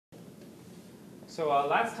So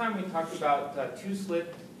last time we talked about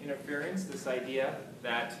two-slit interference, this idea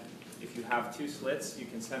that if you have two slits, you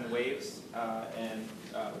can send waves, and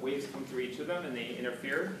waves come through each of them and they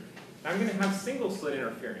interfere. Now I'm going to have single-slit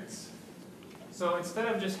interference. So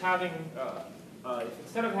instead of just having,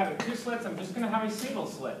 two slits, I'm just going to have a single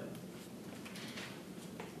slit.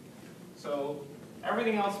 So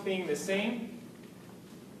everything else being the same,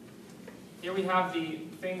 here we have the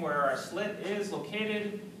thing where our slit is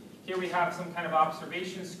located. Here we have some kind of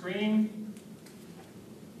observation screen.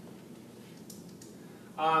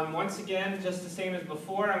 Once again, just the same as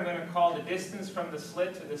before, I'm going to call the distance from the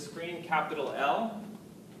slit to the screen capital L.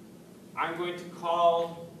 I'm going to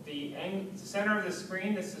call the center of the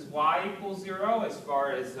screen, this is y equals 0 as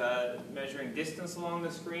far as measuring distance along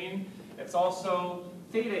the screen. It's also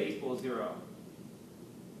theta equals 0.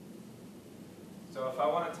 So if I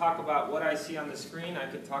want to talk about what I see on the screen, I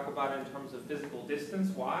could talk about it in terms of physical distance,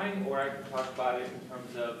 y, or I could talk about it in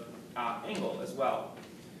terms of angle as well.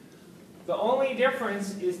 The only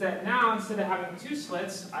difference is that now, instead of having two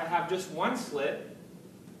slits, I have just one slit,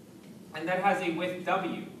 and that has a width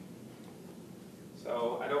w.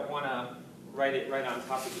 So I don't want to write it right on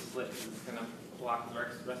top of the slit because it's going to block the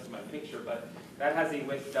rest of my picture, but that has a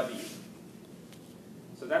width w.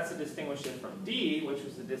 So that's to distinguish it from d, which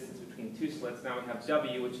was the distance between two slits. Now we have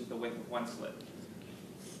w, which is the width of one slit.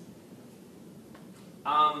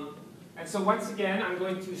 And so once again, I'm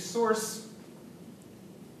going to source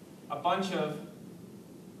a bunch of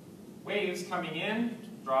waves coming in,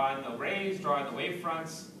 draw in the rays, draw in the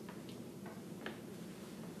wavefronts.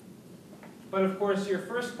 But of course, your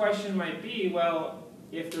first question might be, well,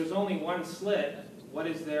 if there's only one slit, what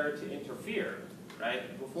is there to interfere,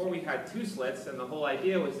 right? Before we had two slits, and the whole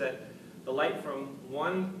idea was that the light from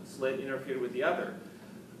one slit interfered with the other.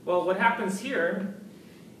 Well, what happens here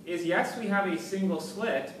is, yes, we have a single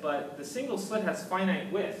slit, but the single slit has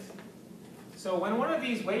finite width. So when one of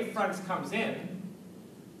these wavefronts comes in,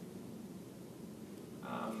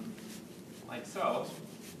 like so,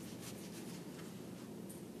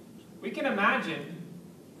 we can imagine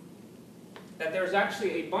that there's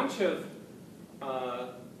actually a bunch of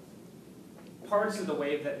parts of the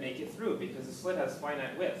wave that make it through because the slit has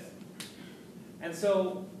finite width. And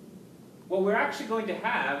so what we're actually going to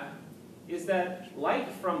have is that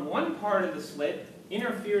light from one part of the slit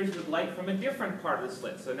interferes with light from a different part of the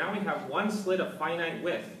slit. So now we have one slit of finite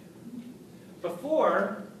width.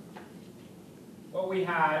 Before, what we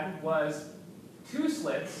had was two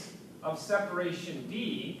slits of separation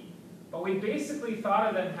d, but we basically thought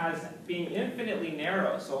of them as being infinitely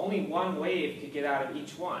narrow, so only one wave could get out of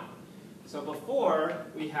each one. So before,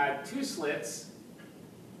 we had two slits,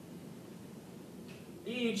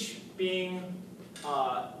 each being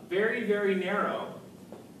very, very narrow,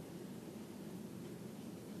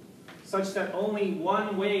 such that only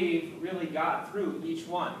one wave really got through each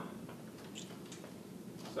one.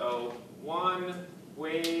 So one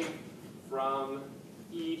wave from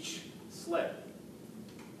each slit.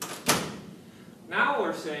 Now what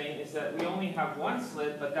we're saying is that we only have one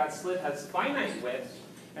slit, but that slit has finite width,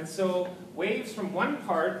 and so waves from one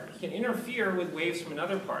part can interfere with waves from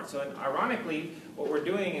another part. So ironically, what we're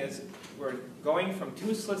doing is we're going from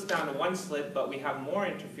two slits down to one slit, but we have more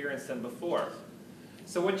interference than before.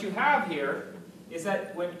 So what you have here is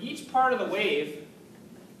that when each part of the wave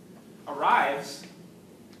arrives,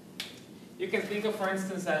 you can think of, for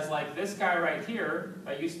instance, as like this guy right here,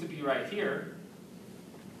 that used to be right here.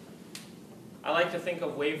 I like to think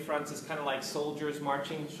of wavefronts as kind of like soldiers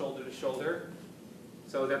marching shoulder to shoulder.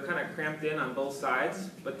 So they're kind of cramped in on both sides.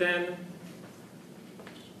 But then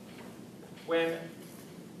when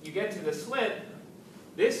you get to the slit,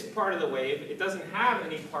 this part of the wave, it doesn't have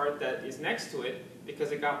any part that is next to it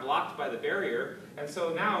because it got blocked by the barrier. And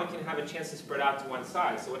so now it can have a chance to spread out to one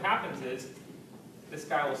side. So what happens is this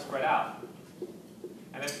guy will spread out.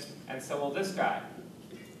 And so will this guy.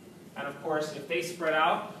 And of course, if they spread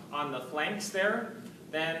out on the flanks there,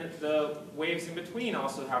 then the waves in between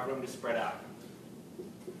also have room to spread out.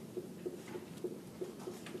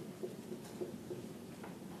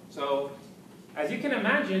 So, as you can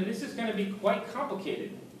imagine, this is going to be quite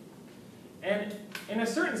complicated. And in a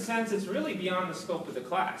certain sense, it's really beyond the scope of the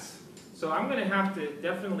class. So I'm going to have to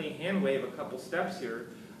definitely hand wave a couple steps here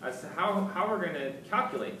as to how we're going to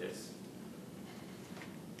calculate this.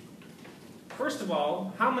 First of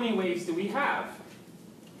all, how many waves do we have?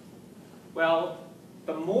 Well,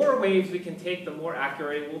 the more waves we can take, the more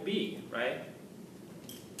accurate it will be, right?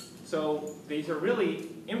 So these are really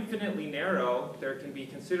infinitely narrow. There can be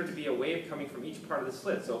considered to be a wave coming from each part of the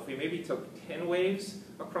slit. So if we maybe took 10 waves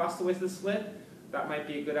across the width of the slit, that might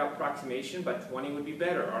be a good approximation, but 20 would be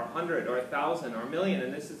better, or 100, or 1,000, or 1,000,000,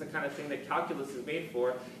 and this is the kind of thing that calculus is made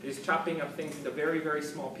for, is chopping up things into very, very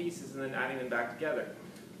small pieces and then adding them back together.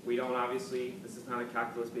 We don't obviously, this is not a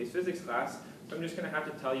calculus-based physics class, so I'm just going to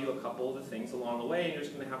have to tell you a couple of the things along the way, and you're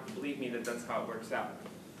just going to have to believe me that that's how it works out.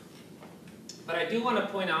 But I do want to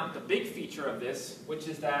point out the big feature of this, which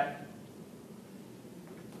is that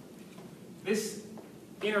this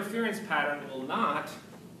interference pattern will not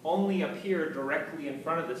only appear directly in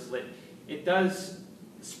front of the slit. It does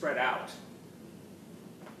spread out.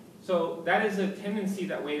 So that is a tendency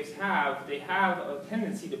that waves have. They have a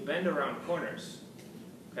tendency to bend around corners.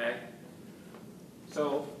 Okay?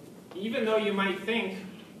 So even though you might think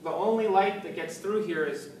the only light that gets through here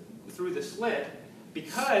is through the slit,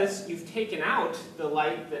 because you've taken out the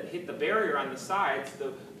light that hit the barrier on the sides,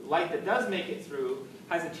 the light that does make it through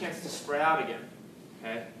has a chance to spread out again.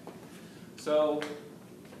 Okay? So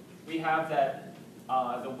we have that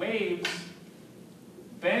the waves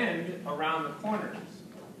bend around the corners.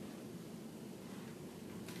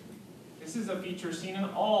 This is a feature seen in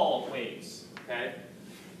all waves. Okay?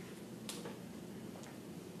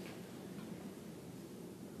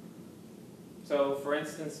 So, for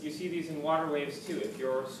instance, you see these in water waves too. If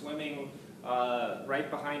you're swimming right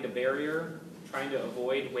behind a barrier, trying to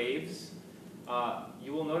avoid waves,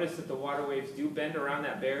 you will notice that the water waves do bend around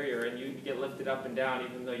that barrier and you get lifted up and down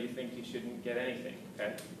even though you think you shouldn't get anything.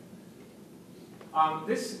 Okay?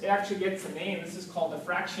 This actually gets a name. This is called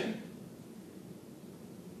diffraction.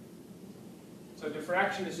 So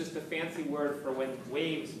diffraction is just a fancy word for when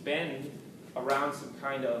waves bend around some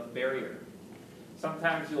kind of barrier.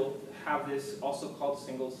 Sometimes you'll have this also called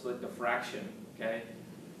single slit diffraction. Okay?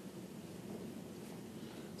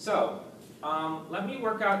 So, let me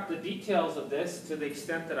work out the details of this to the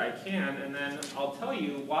extent that I can, and then I'll tell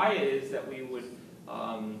you why it is that we would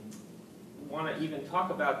want to even talk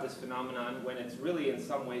about this phenomenon when it's really in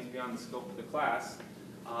some ways beyond the scope of the class.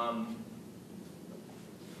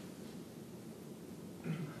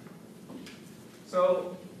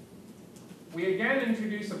 So we again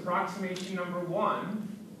introduce approximation number 1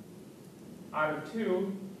 out of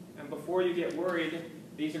 2, and before you get worried,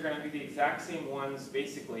 these are going to be the exact same ones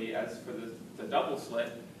basically as for the double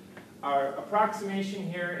slit. Our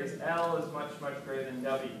approximation here is L is much, much greater than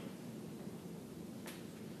W.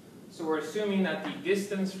 So we're assuming that the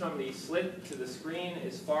distance from the slit to the screen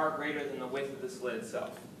is far greater than the width of the slit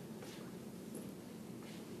itself.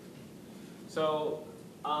 So,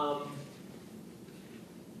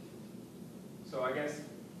 so I guess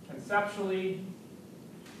conceptually,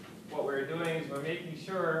 what we're doing is we're making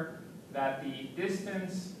sure that the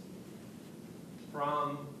distance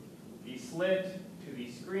from the slit to the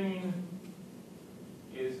screen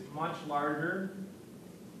is much larger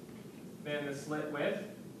than the slit width.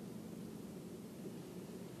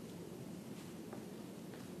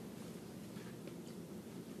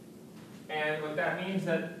 And what that means is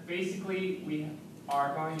that basically we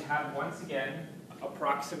are going to have, once again,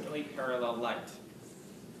 approximately parallel light.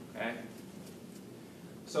 Okay?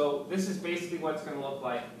 So this is basically what's going to look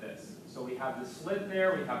like this. So we have the slit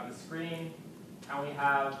there, we have the screen, and we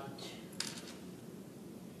have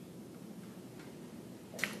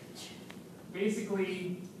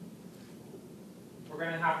basically we're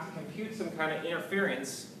going to have to compute some kind of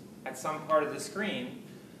interference at some part of the screen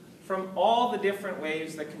from all the different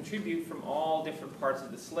waves that contribute from all different parts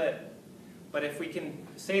of the slit. But if we can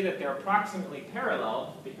say that they're approximately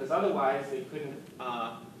parallel, because otherwise they couldn't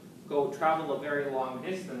travel a very long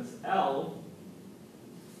distance, L,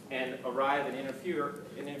 and arrive and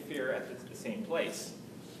interfere at the same place.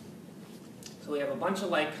 So we have a bunch of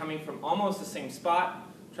light coming from almost the same spot,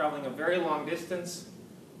 traveling a very long distance,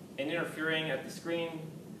 and interfering at the screen,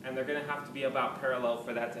 and they're going to have to be about parallel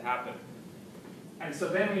for that to happen. And so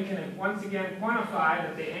then we can once again quantify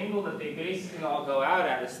that the angle that they basically all go out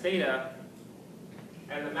at is theta,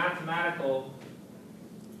 and the mathematical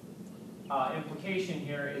implication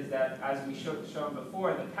here is that, as we shown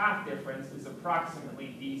before, the path difference is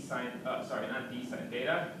approximately d sine, sorry, not d sine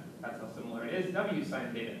theta, that's how similar it is, w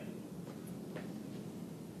sine theta.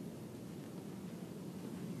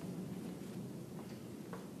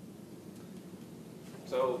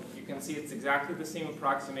 So you can see it's exactly the same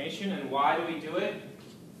approximation, and why do we do it?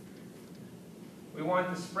 We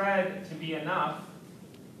want the spread to be enough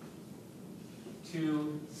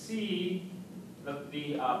to see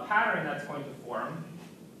the pattern that's going to form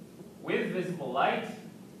with visible light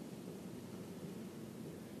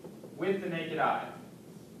with the naked eye.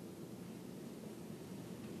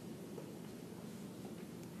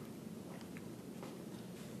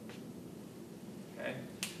 Okay?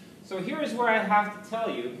 So here's where I have to tell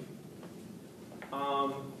you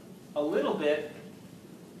a little bit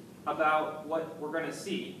about what we're going to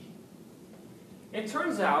see. It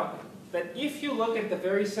turns out that if you look at the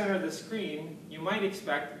very center of the screen, you might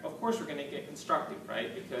expect, of course we're going to get constructive,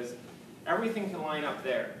 right? Because everything can line up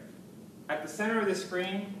there. At the center of the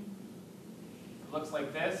screen, it looks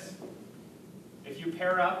like this. If you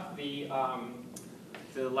pair up the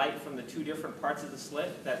light from the two different parts of the slit,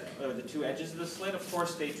 or the two edges of the slit, of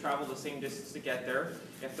course they travel the same distance to get there.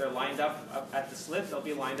 If they're lined up at the slit, they'll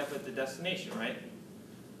be lined up at the destination, right?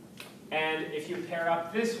 And if you pair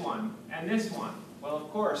up this one and this one, well, of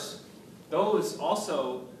course, those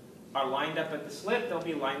also are lined up at the slit. They'll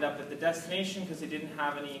be lined up at the destination because they didn't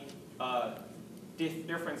have any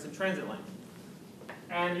difference in transit length.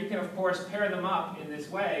 And you can, of course, pair them up in this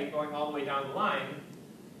way, going all the way down the line.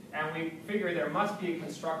 And we figure there must be a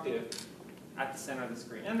constructive at the center of the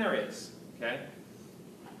screen. And there is, okay?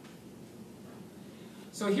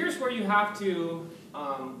 So here's where you have to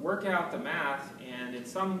work out the math, and in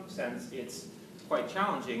some sense it's quite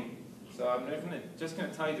challenging. So I'm just going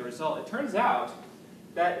to tell you the result. It turns out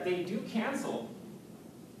that they do cancel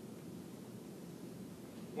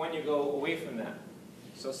when you go away from them.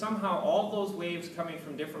 So somehow all those waves coming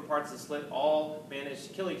from different parts of the slit all manage to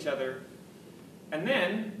kill each other. And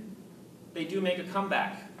then they do make a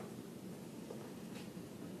comeback.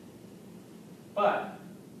 But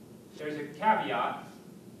there's a caveat.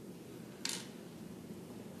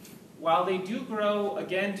 While they do grow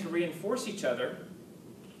again to reinforce each other,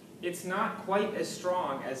 it's not quite as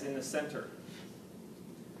strong as in the center.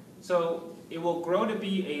 So it will grow to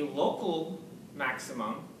be a local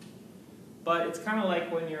maximum, but it's kind of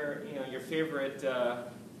like when your favorite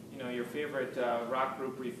rock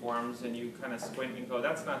group reforms, and you kind of squint and go,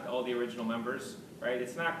 that's not all the original members, right?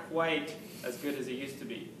 It's not quite as good as it used to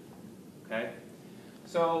be. Okay,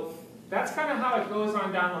 so that's kind of how it goes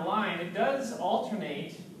on down the line. It does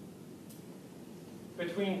alternate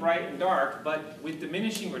between bright and dark, but with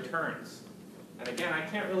diminishing returns. And again, I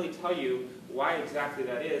can't really tell you why exactly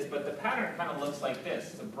that is, but the pattern kind of looks like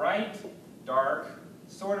this. It's a bright, dark,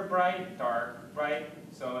 sort of bright, dark, bright,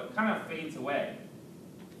 so it kind of fades away.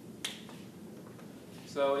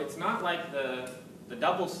 So it's not like the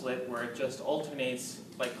double slit where it just alternates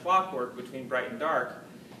like clockwork between bright and dark.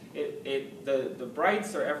 The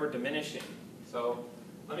brights are ever diminishing. So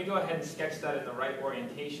let me go ahead and sketch that in the right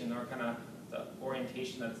orientation, or kind of the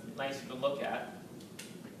orientation that's nicer to look at.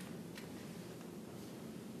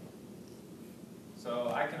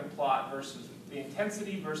 So I can plot the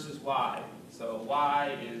intensity versus y. So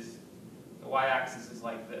the y-axis is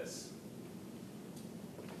like this.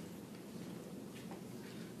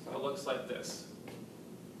 So it looks like this.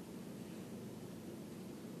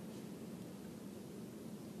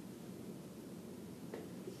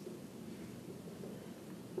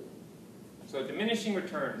 So diminishing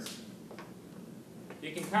returns.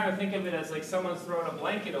 You can kind of think of it as like someone's throwing a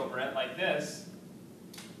blanket over it like this,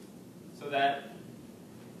 so that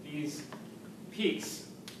these peaks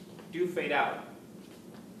do fade out.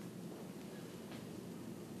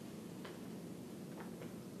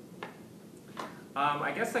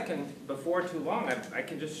 I guess I can, before too long, I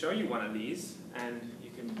can just show you one of these, and you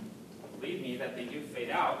can believe me that they do fade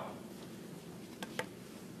out.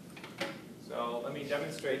 So let me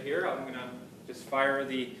demonstrate here. I'm going to just fire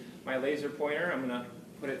my laser pointer. I'm going to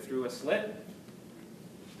put it through a slit.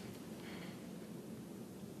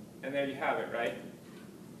 And there you have it, right?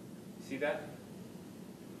 See that?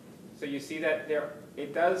 So you see that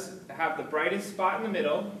it does have the brightest spot in the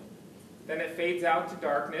middle, then it fades out to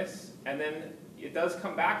darkness, and then it does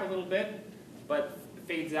come back a little bit, but it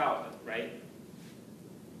fades out, right?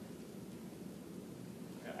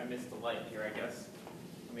 I missed the light here, I guess.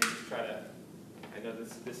 Let me just try to, I know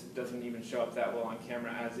this doesn't even show up that well on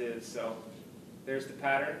camera as is, so there's the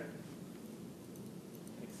pattern,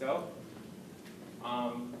 like so.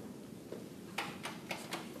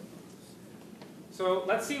 So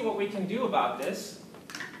let's see what we can do about this.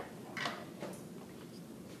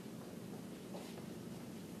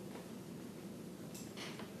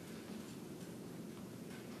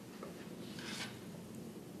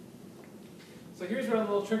 So here's where a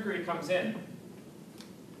little trickery comes in.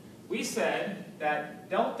 We said that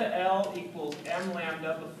delta L equals m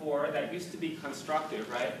lambda before. That used to be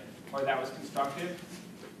constructive, right? Or that was constructive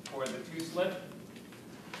for the two slit.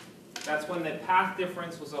 That's when the path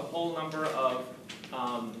difference was a whole number of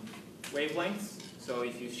wavelengths. So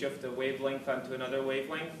if you shift a wavelength onto another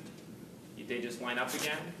wavelength, they just line up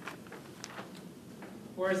again.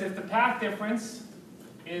 Whereas if the path difference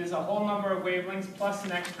is a whole number of wavelengths plus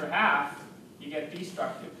an extra half, you get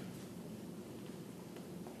destructive.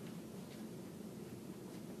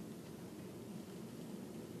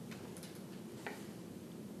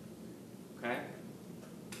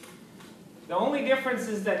 The only difference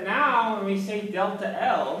is that now when we say delta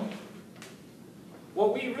L,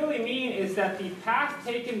 what we really mean is that the path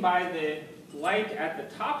taken by the light at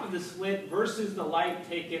the top of the slit versus the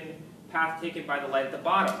path taken by the light at the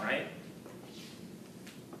bottom, right?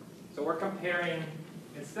 So we're comparing,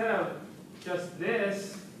 instead of just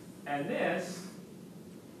this and this,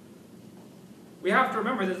 we have to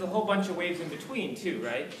remember there's a whole bunch of waves in between too,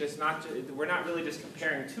 right? We're not really just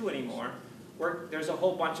comparing two anymore. There's a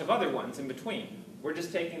whole bunch of other ones in between. We're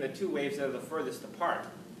just taking the two waves that are the furthest apart.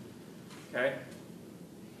 Okay?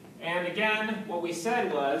 And again, what we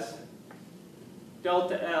said was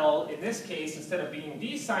delta L, in this case, instead of being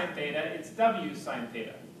d sine theta, it's w sine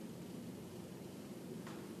theta.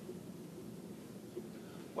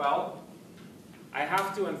 Well, I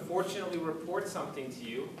have to unfortunately report something to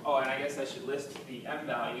you. Oh, and I guess I should list the m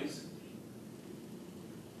values.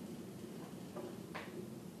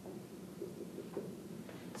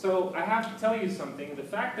 So I have to tell you something. The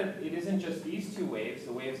fact that it isn't just these two waves,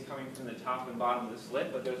 the waves coming from the top and bottom of the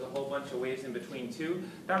slit, but there's a whole bunch of waves in between too,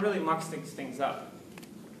 that really mucks things up.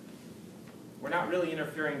 We're not really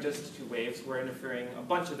interfering just two waves, we're interfering a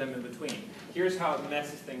bunch of them in between. Here's how it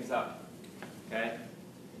messes things up. Okay?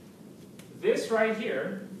 This right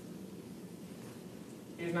here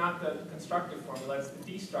is not the constructive formula, it's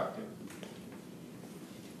the destructive.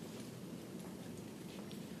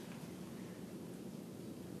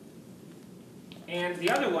 And the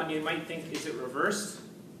other one, you might think, is it reversed?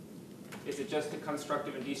 Is it just the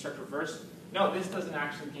constructive and destructive reversed? No, this doesn't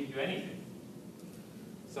actually give you anything.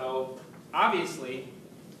 So obviously,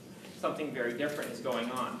 something very different is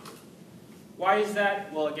going on. Why is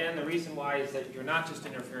that? Well, again, the reason why is that you're not just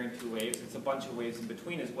interfering two waves, it's a bunch of waves in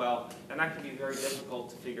between as well, and that can be very difficult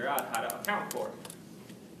to figure out how to account for.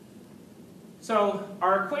 So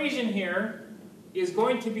our equation here is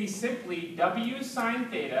going to be simply w sine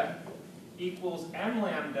theta equals m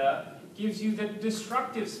lambda, gives you the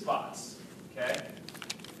destructive spots, okay?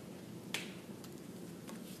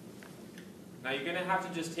 Now you're going to have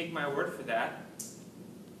to just take my word for that.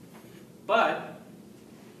 But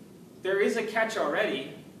there is a catch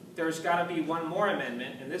already. There's got to be one more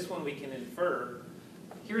amendment, and this one we can infer.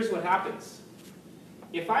 Here's what happens.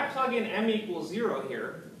 If I plug in m equals 0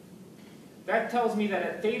 here, that tells me that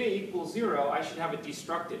at theta equals 0, I should have a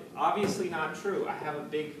destructive. Obviously not true. I have a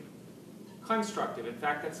big constructive. In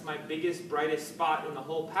fact, that's my biggest, brightest spot in the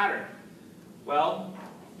whole pattern. Well,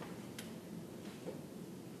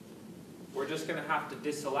 we're just going to have to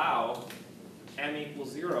disallow m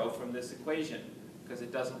equals 0 from this equation because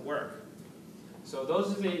it doesn't work. So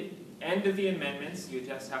those are the end of the amendments. You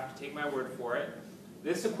just have to take my word for it.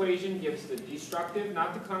 This equation gives the destructive,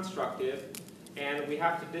 not the constructive, and we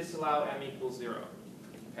have to disallow m equals 0.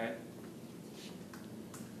 Okay?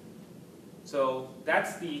 So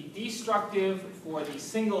that's the destructive for the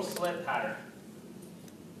single slit pattern.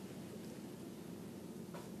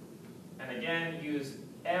 And again, use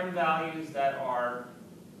m values that are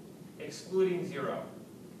excluding 0.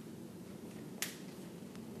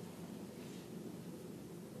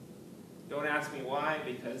 Don't ask me why,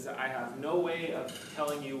 because I have no way of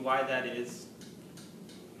telling you why that is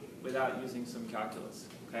without using some calculus.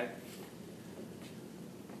 Okay?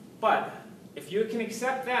 But if you can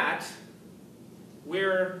accept that,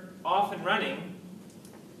 we're off and running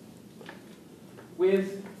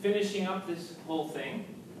with finishing up this whole thing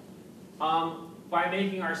by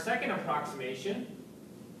making our second approximation.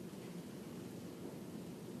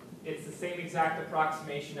 It's the same exact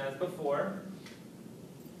approximation as before.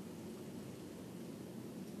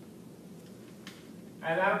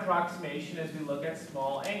 And that approximation is we look at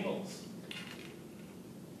small angles.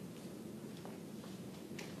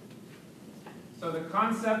 So the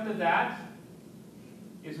concept of that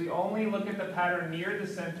is we only look at the pattern near the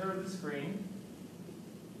center of the screen.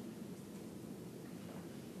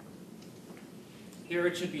 Here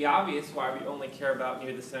it should be obvious why we only care about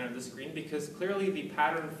near the center of the screen, because clearly the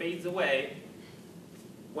pattern fades away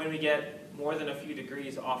when we get more than a few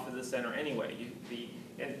degrees off of the center anyway.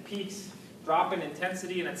 And peaks drop in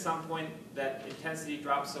intensity, and at some point that intensity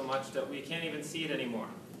drops so much that we can't even see it anymore.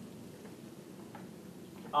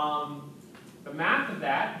 The math of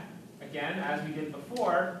that, again, as we did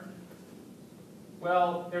before,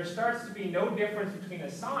 well, there starts to be no difference between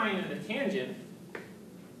a sine and a tangent.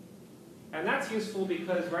 And that's useful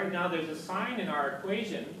because right now there's a sine in our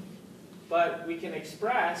equation, but we can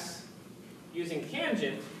express, using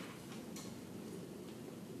tangent,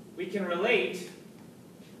 we can relate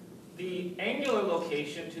the angular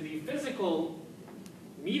location to the physical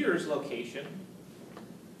meters location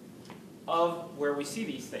of where we see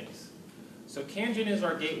these things. So tangent is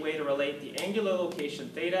our gateway to relate the angular location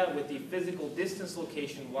theta with the physical distance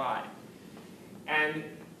location y. And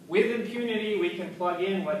with impunity, we can plug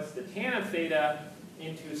in what's the tan of theta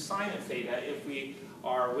into sine of theta if we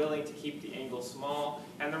are willing to keep the angle small.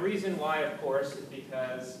 And the reason why, of course, is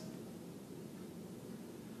because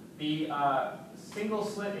the single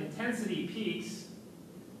slit intensity peaks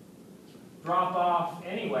drop off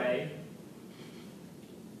anyways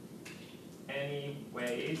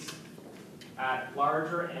at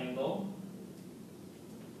larger angle.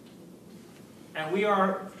 And we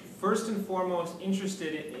are first and foremost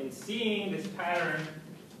interested in seeing this pattern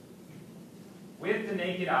with the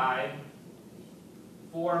naked eye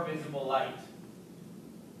for visible light.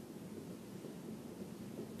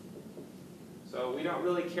 So we don't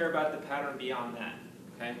really care about the pattern beyond that,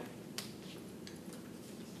 okay?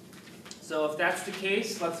 So if that's the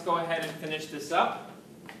case, let's go ahead and finish this up.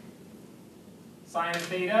 Sine of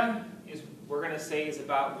theta is, we're going to say, is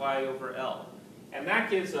about y over L. And that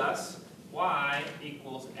gives us y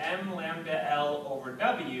equals m lambda L over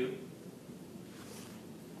w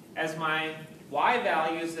as my y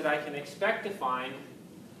values that I can expect to find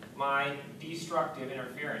my destructive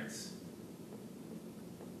interference.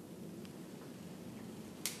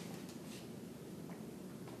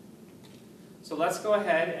 So let's go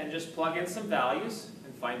ahead and just plug in some values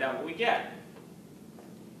and find out what we get.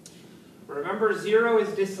 Remember, 0 is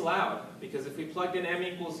disallowed, because if we plugged in m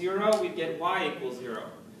equals 0, we'd get y equals 0.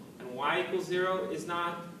 And y equals 0 is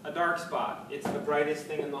not a dark spot. It's the brightest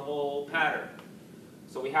thing in the whole pattern.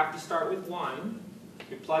 So we have to start with 1.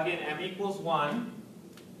 We plug in m equals 1.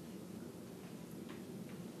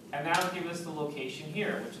 And that'll give us the location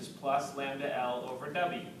here, which is plus lambda L over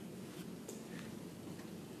w.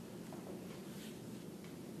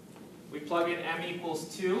 We plug in m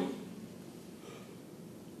equals 2.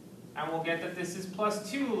 And we'll get that this is plus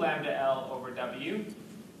 2 lambda L over w.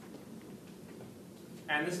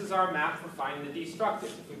 And this is our map for finding the destructive.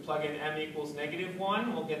 If we plug in m equals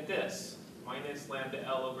 -1, we'll get this. Minus lambda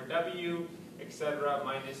L over w, etc.,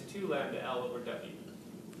 minus 2 lambda L over w.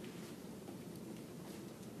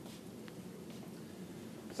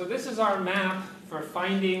 So this is our map for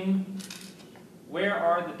finding where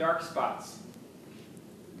are the dark spots.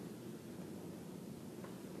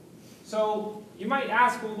 So you might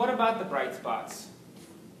ask, well, what about the bright spots?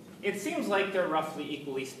 It seems like they're roughly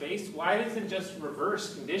equally spaced. Why isn't just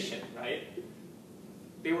reverse condition, right?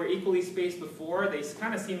 They were equally spaced before, they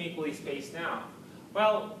kind of seem equally spaced now.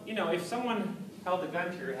 Well, you know, if someone held a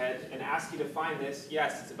gun to your head and asked you to find this,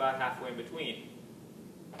 yes, it's about halfway in between.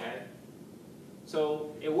 Okay?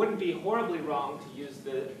 So it wouldn't be horribly wrong to use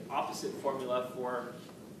the opposite formula for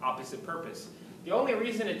opposite purpose. The only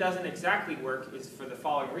reason it doesn't exactly work is for the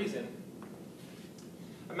following reason.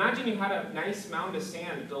 Imagine you had a nice mound of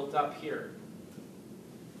sand built up here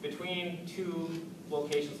between two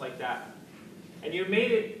locations like that. And you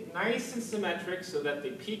made it nice and symmetric so that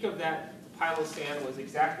the peak of that pile of sand was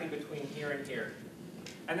exactly between here and here.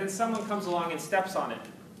 And then someone comes along and steps on it.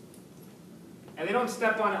 And they don't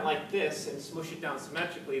step on it like this and smoosh it down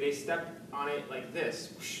symmetrically. They step on it like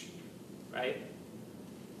this, whoosh, right?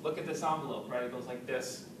 Look at this envelope, right? It goes like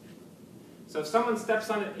this. So if someone steps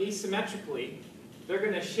on it asymmetrically, they're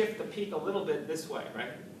going to shift the peak a little bit this way,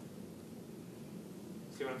 right?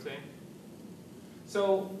 See what I'm saying?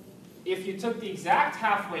 So if you took the exact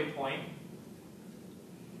halfway point,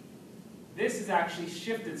 this is actually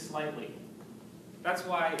shifted slightly. That's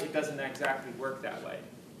why it doesn't exactly work that way.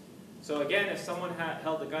 So again, if someone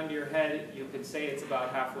held a gun to your head, you could say it's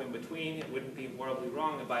about halfway in between. It wouldn't be horribly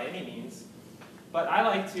wrong by any means. But I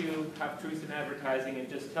like to have truth in advertising and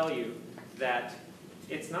just tell you that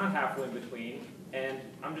it's not halfway in between, and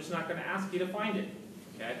I'm just not going to ask you to find it.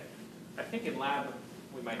 Okay? I think in lab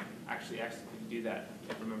we might actually do that. I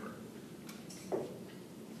can't remember.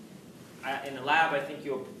 In the lab, I think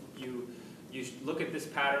you look at this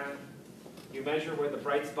pattern, you measure where the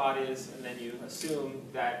bright spot is, and then you assume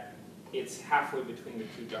that it's halfway between the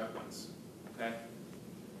two dark ones. Okay?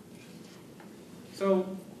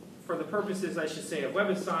 So for the purposes, I should say, of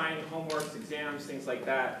WebAssign, homeworks, exams, things like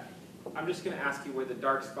that, I'm just going to ask you where the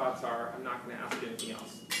dark spots are. I'm not going to ask you anything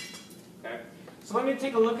else. Okay? So let me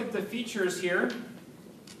take a look at the features here.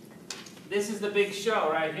 This is the big show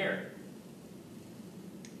right here.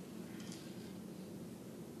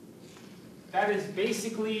 That is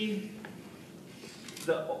basically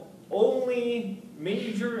the only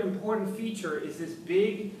major important feature is this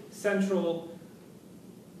big central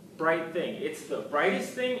bright thing. It's the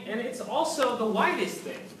brightest thing, and it's also the widest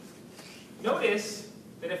thing. Notice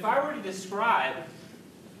that if I were to describe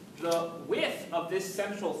the width of this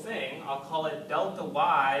central thing, I'll call it delta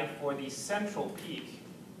y for the central peak.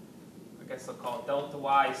 I guess I'll call it delta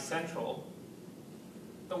y central.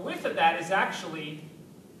 The width of that is actually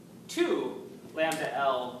 2 lambda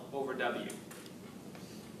L over W.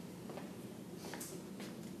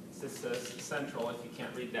 This is central, if you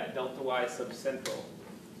can't read that, delta y subcentral.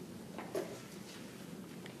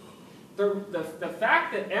 The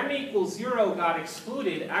fact that m equals 0 got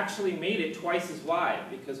excluded actually made it twice as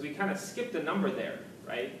wide, because we kind of skipped a number there,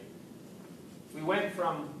 right? We went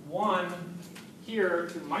from 1 here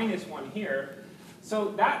to minus 1 here. So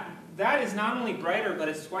that is not only brighter, but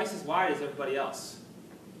it's twice as wide as everybody else.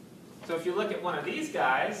 So if you look at one of these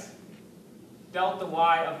guys, delta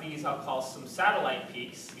y of these I'll call some satellite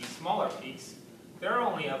peaks, these smaller peaks, they're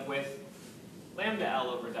only of width lambda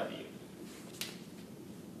L over W.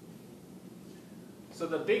 So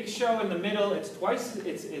the big show in the middle, it's twice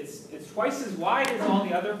as wide as all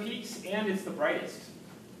the other peaks, and it's the brightest.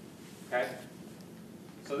 Okay?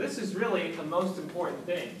 So this is really the most important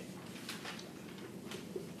thing.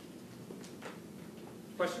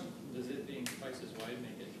 Question? Does it being twice as wide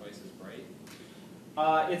make it twice as bright?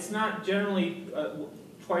 It's not generally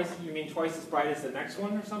twice. You mean twice as bright as the next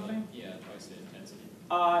one or something? Yeah, twice the intensity.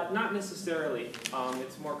 Not necessarily.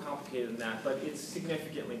 It's more complicated than that, but it's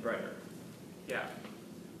significantly brighter. Yeah.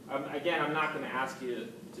 Again, I'm not going to ask you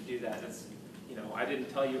to do that. It's, you know, I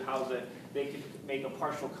didn't tell you how they could make a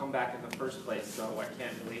partial comeback in the first place, so I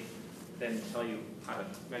can't really then tell you how to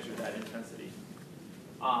measure that intensity.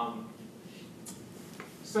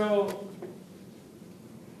 So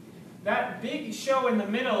that big show in the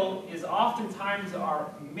middle is oftentimes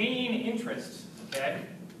our main interest, okay?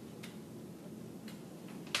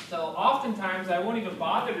 So oftentimes I won't even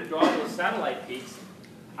bother to draw those satellite peaks.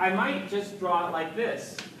 I might just draw it like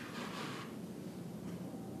this.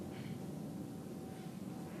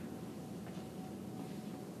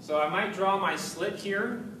 So I might draw my slit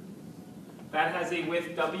here. That has a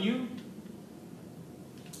width W.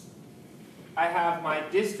 I have my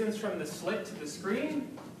distance from the slit to the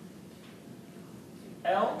screen,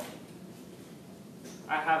 L.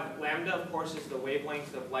 I have lambda, of course, is the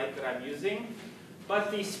wavelength of light that I'm using.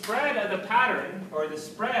 But the spread of the pattern, or the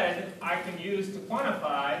spread I can use to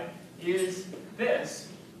quantify, is this,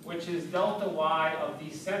 which is delta y of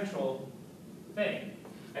the central thing.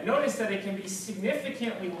 And notice that it can be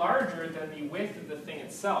significantly larger than the width of the thing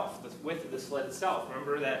itself, the width of the slit itself.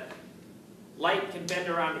 Remember that light can bend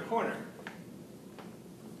around a corner.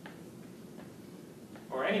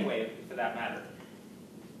 Or any wave, for that matter.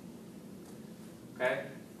 Okay?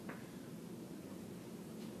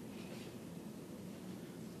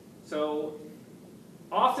 So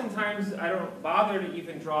oftentimes I don't bother to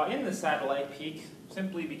even draw in the satellite peak,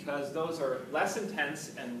 simply because those are less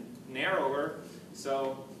intense and narrower.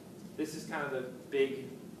 So this is kind of the big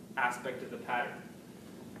aspect of the pattern.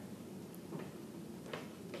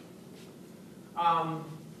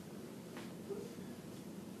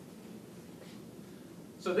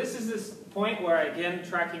 So this is this point where, again,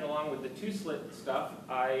 tracking along with the two-slit stuff,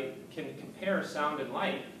 I can compare sound and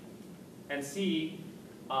light and see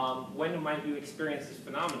when might you experience this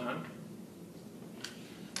phenomenon.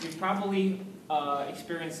 You've probably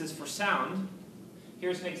experienced this for sound.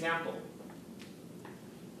 Here's an example.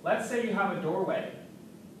 Let's say you have a doorway,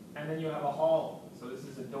 and then you have a hall. So this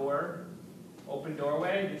is a door, open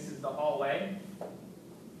doorway. This is the hallway.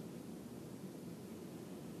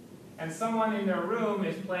 And someone in their room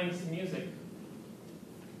is playing some music,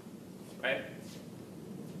 right?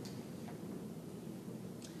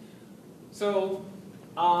 So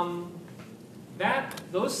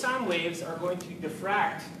those sound waves are going to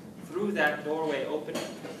diffract through that doorway opening.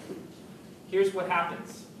 Here's what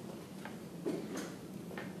happens.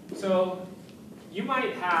 So you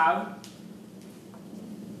might have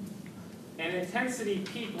an intensity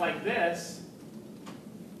peak like this,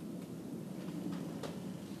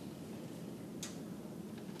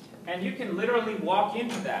 and you can literally walk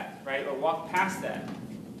into that, right, or walk past that.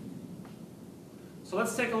 So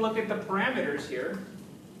let's take a look at the parameters here.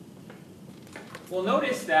 We'll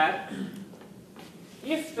notice that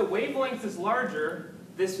if the wavelength is larger,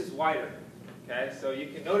 this is wider. Okay, so you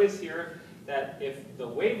can notice here that if the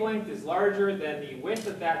wavelength is larger, then the width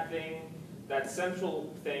of that thing, that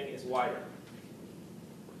central thing, is wider.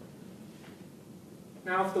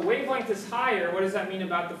 Now, if the wavelength is higher, what does that mean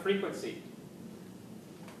about the frequency?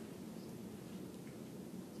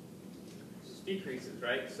 It decreases,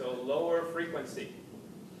 right? So lower frequency,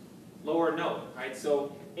 lower note, right?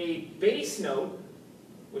 So a bass note,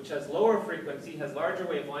 which has lower frequency, has larger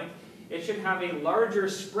wavelength, it should have a larger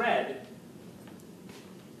spread.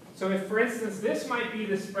 So if, for instance, this might be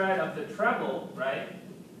the spread of the treble, right?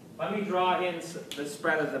 Let me draw in the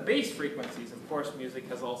spread of the bass frequencies. Of course, music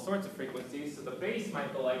has all sorts of frequencies, so the bass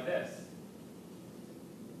might go like this.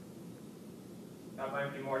 That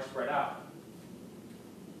might be more spread out.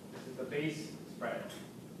 This is the bass spread.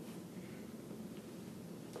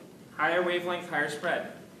 Higher wavelength, higher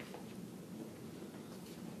spread.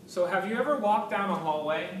 So have you ever walked down a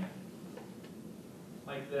hallway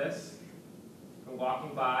like this, and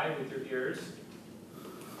walking by with your ears?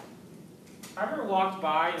 Ever walked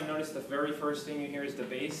by and noticed the very first thing you hear is the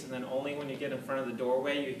bass, and then only when you get in front of the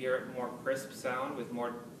doorway you hear it more crisp sound with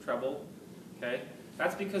more treble? Okay?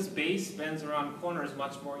 That's because bass bends around corners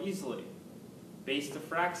much more easily. Bass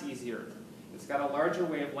diffracts easier. It's got a larger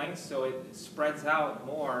wavelength, so it spreads out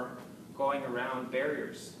more going around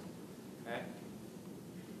barriers. Okay?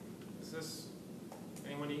 Is this,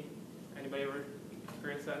 anybody ever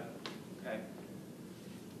experienced that? Okay.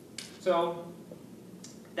 So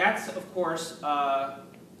that's, of course,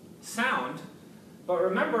 sound. But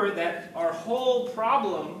remember that our whole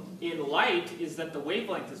problem in light is that the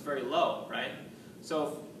wavelength is very low, right?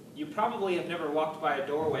 So you probably have never walked by a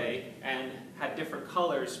doorway and had different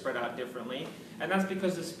colors spread out differently, and that's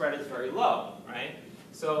because the spread is very low, right?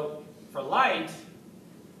 So for light,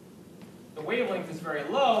 the wavelength is very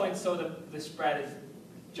low, and so the spread is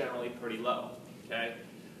generally pretty low, okay?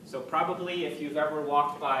 So probably if you've ever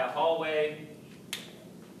walked by a hallway,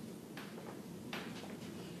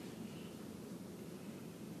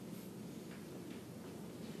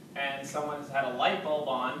 and someone's had a light bulb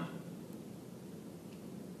on,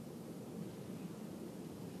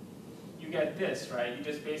 you get this, right? You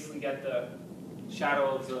just basically get the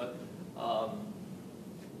shadow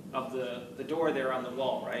of the door there on the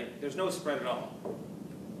wall, right? There's no spread at all.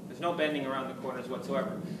 There's no bending around the corners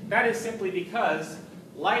whatsoever. That is simply because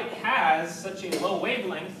light has such a low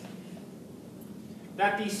wavelength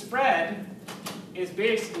that the spread is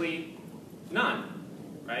basically none,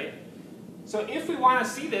 right? So if we want to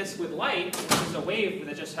see this with light, which is a wave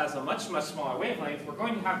that just has a much, much smaller wavelength, we're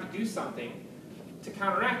going to have to do something to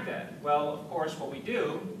counteract that. Well, of course, what we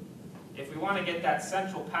do, if we want to get that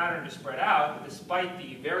central pattern to spread out, despite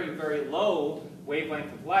the very, very low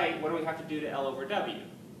wavelength of light, what do we have to do to L over W?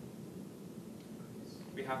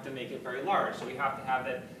 We have to make it very large. So we have to have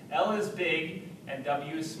that L is big and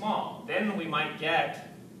W is small. Then we might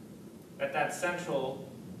get that central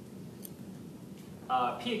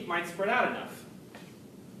peak might spread out enough.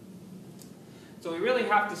 So we really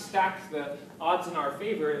have to stack the odds in our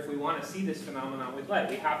favor if we want to see this phenomenon with light.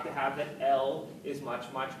 We have to have that L is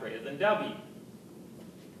much, much greater than W.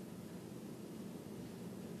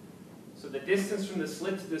 So the distance from the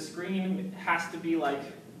slit to the screen has to be like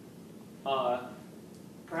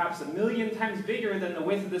perhaps 1,000,000 times bigger than the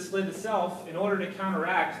width of the slit itself in order to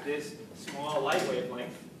counteract this small light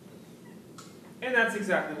wavelength. And that's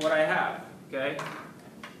exactly what I have. Okay?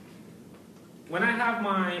 When I have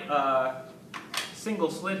my single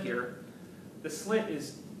slit here, the slit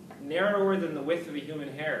is narrower than the width of a human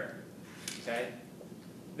hair. Okay?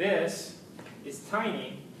 This is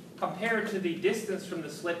tiny compared to the distance from the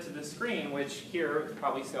slit to the screen, which here is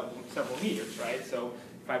probably several meters, right? So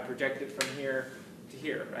if I project it from here to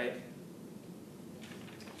here, right?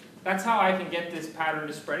 That's how I can get this pattern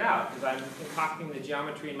to spread out, because I'm concocting the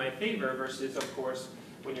geometry in my favor versus, of course,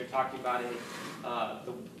 when you're talking about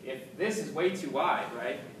if this is way too wide,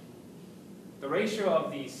 right? The ratio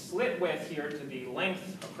of the slit width here to the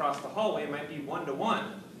length across the hallway might be 1 to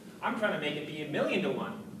 1. I'm trying to make it be 1,000,000 to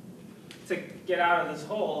 1 to get out of this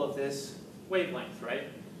hole of this wavelength, right?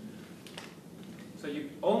 So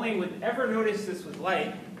you only would ever notice this with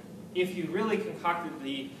light if you really concocted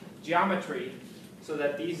the geometry so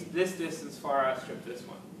that this distance far outstrip this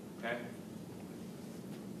one, okay?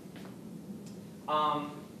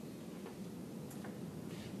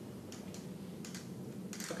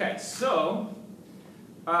 Okay, so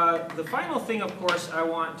the final thing, of course, I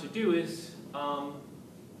want to do is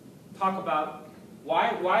talk about why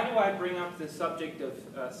do I bring up the subject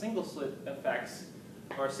of single slit effects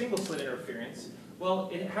or single slit interference. Well,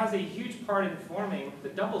 it has a huge part in forming the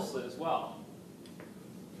double slit as well.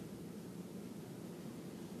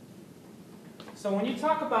 So when you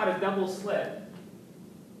talk about a double slit,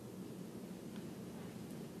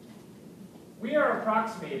 we are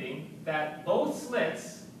approximating that both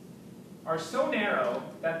slits are so narrow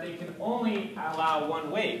that they can only allow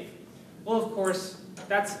one wave. Well, of course,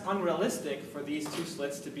 that's unrealistic for these two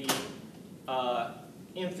slits to be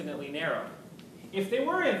infinitely narrow. If they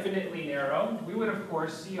were infinitely narrow, we would, of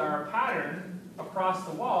course, see our pattern across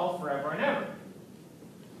the wall forever and ever.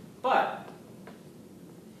 But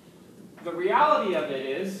the reality of it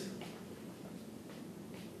is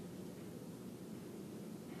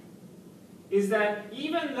is that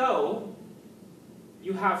even though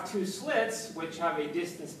you have two slits which have a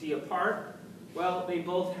distance d apart, well, they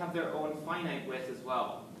both have their own finite width as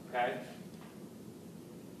well, okay?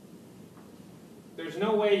 There's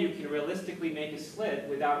no way you can realistically make a slit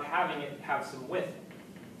without having it have some width.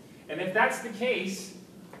 And if that's the case,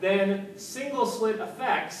 then single slit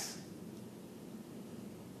effects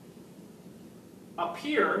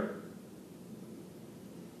appear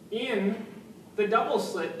in the double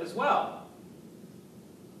slit as well.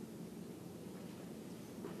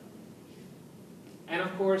 And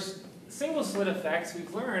of course, single slit effects,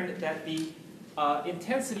 we've learned that the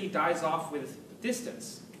intensity dies off with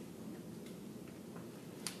distance.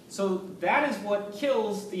 So that is what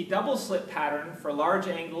kills the double slit pattern for large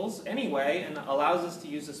angles anyway, and allows us to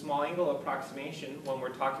use a small angle approximation when we're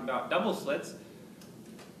talking about double slits,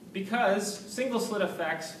 because single slit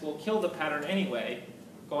effects will kill the pattern anyway,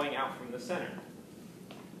 going out from the center.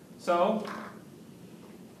 So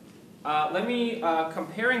let me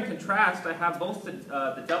compare and contrast. I have both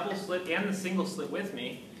the double slit and the single slit with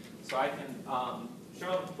me, so I can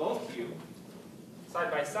show them both to you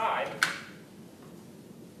side by side.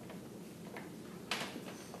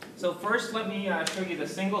 So first, let me show you the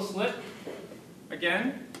single slit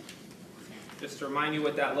again, just to remind you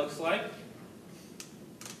what that looks like.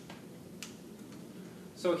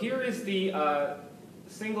 So here is the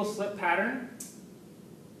single slit pattern.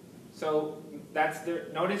 So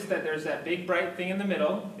notice that there's that big bright thing in the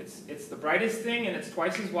middle. It's the brightest thing, and it's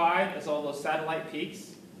twice as wide as all those satellite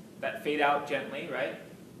peaks that fade out gently, right?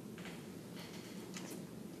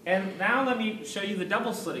 And now let me show you the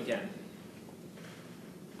double slit again.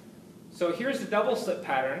 So here's the double slit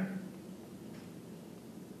pattern.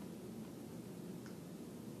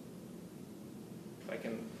 If I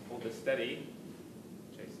can hold this steady,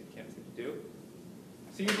 which I can't seem to do.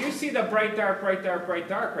 So you do see the bright, dark, bright, dark, bright,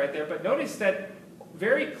 dark right there, but notice that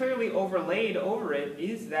very clearly overlaid over it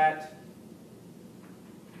is that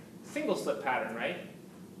single slit pattern, right?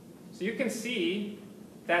 So you can see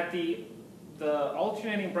that the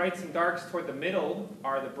alternating brights and darks toward the middle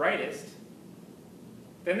are the brightest.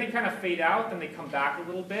 Then they kind of fade out, then they come back a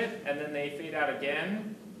little bit, and then they fade out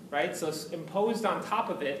again, right? So imposed on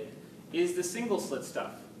top of it is the single slit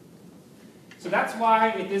stuff. So that's why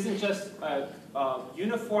it isn't just a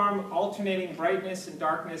uniform alternating brightness and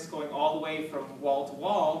darkness going all the way from wall to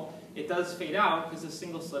wall. It does fade out because the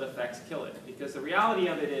single slit effects kill it. Because the reality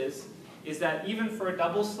of it is that even for a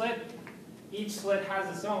double slit, each slit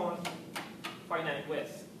has its own finite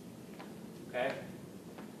width, okay?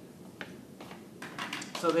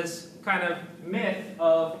 So this kind of myth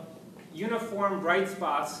of uniform bright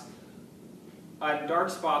spots and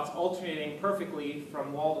dark spots alternating perfectly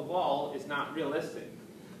from wall to wall is not realistic.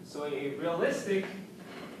 So a realistic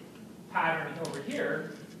pattern over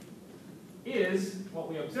here is what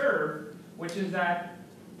we observe, which is that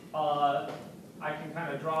I can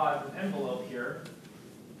kind of draw as an envelope here.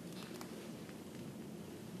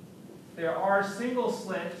 There are single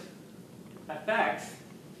slit effects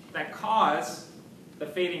that cause the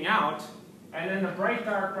fading out, and then the bright,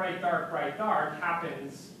 dark, bright, dark, bright, dark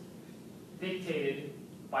happens dictated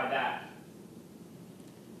by that.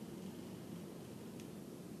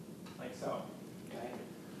 Like so. Okay?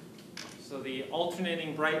 So the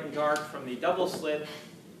alternating bright and dark from the double slit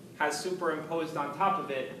has superimposed on top of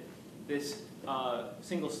it this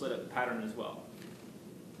single slit pattern as well.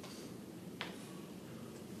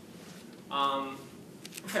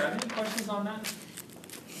 Okay, are there any questions on that?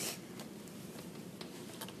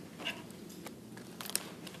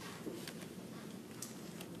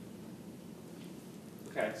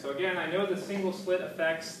 Okay, so again, I know the single slit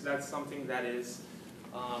effects, that's something that is,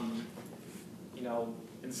 you know,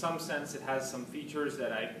 in some sense it has some features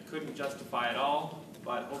that I couldn't justify at all,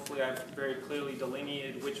 but hopefully I've very clearly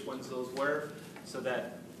delineated which ones those were so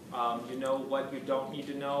that you know what you don't need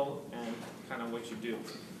to know and kind of what you do.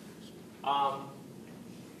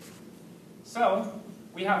 So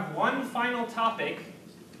we have one final topic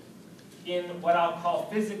in what I'll call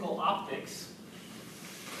physical optics.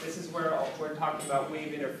 This is where we're talking about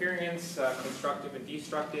wave interference, constructive and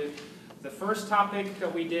destructive. The first topic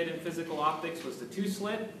that we did in physical optics was the two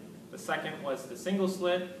slit. The second was the single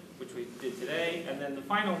slit, which we did today. And then the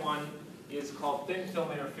final one is called thin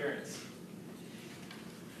film interference.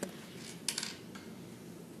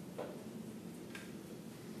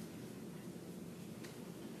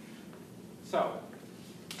 So,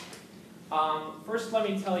 first let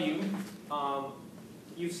me tell you,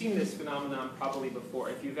 you've seen this phenomenon probably before.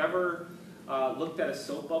 If you've ever looked at a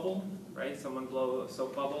soap bubble, right? Someone blow a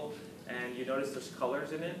soap bubble, and you notice there's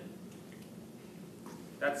colors in it.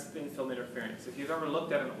 That's thin film interference. If you've ever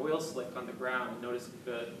looked at an oil slick on the ground, notice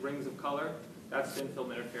the rings of color, that's thin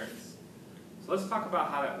film interference. So let's talk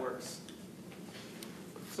about how that works.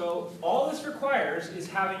 So all this requires is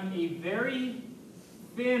having a very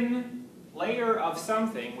thin layer of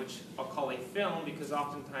something, which I'll call a film, because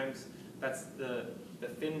oftentimes that's the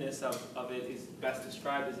thinness of it is best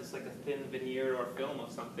described as just like a thin veneer or film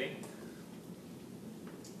of something.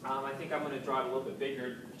 I think I'm going to draw it a little bit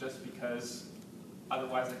bigger just because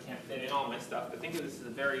otherwise I can't fit in all my stuff. But think of this as a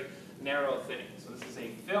very narrow thinning. So this is a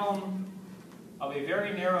film of a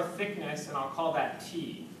very narrow thickness, and I'll call that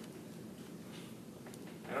T.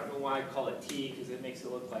 I don't know why I call it T, because it makes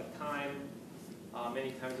it look like time.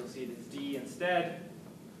 Many times you'll see it as D instead,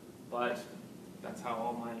 but that's how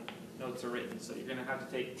all my notes are written. So you're going to have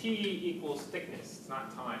to take T equals thickness. It's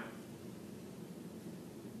not time.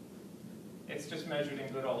 It's just measured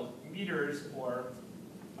in good old meters, or,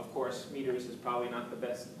 of course, meters is probably not the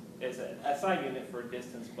best as a SI unit for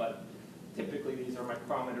distance, but typically these are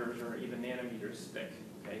micrometers or even nanometers thick,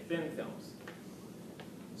 okay, thin films.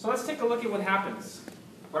 So let's take a look at what happens.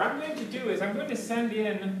 What I'm going to do is I'm going to send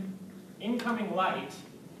in incoming light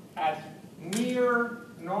at near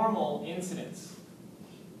normal incidence,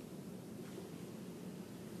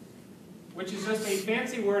 which is just a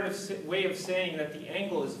fancy way of saying that the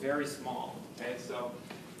angle is very small. Okay, so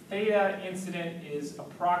theta incident is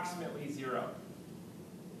approximately 0.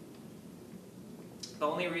 The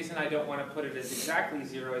only reason I don't want to put it as exactly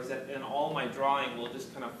 0 is that then all my drawing will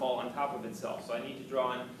just kind of fall on top of itself. So I need to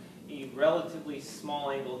draw in a relatively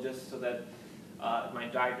small angle just so that my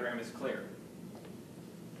diagram is clear.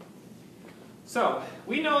 So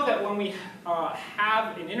we know that when we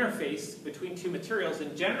have an interface between two materials,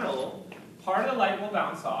 in general, part of the light will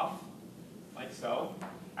bounce off, like so,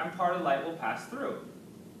 and part of the light will pass through.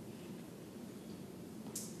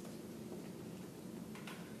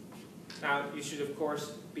 Now, you should, of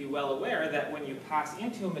course, be well aware that when you pass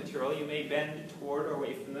into a material, you may bend toward or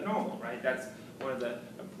away from the normal, right? That's one of the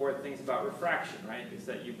important things about refraction, right? Is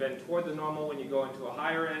that you bend toward the normal when you go into a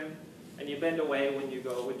higher end, and you bend away when you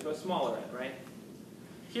go into a smaller end, right?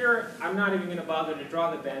 Here, I'm not even going to bother to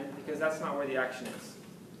draw the bend because that's not where the action is.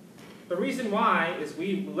 The reason why is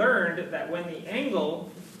we learned that when the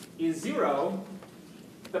angle is 0,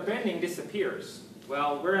 the bending disappears.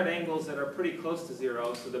 Well, we're at angles that are pretty close to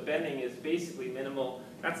 0, so the bending is basically minimal.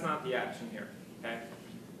 That's not the action here, okay?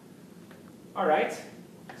 All right,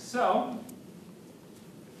 so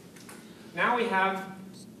now we have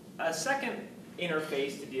a second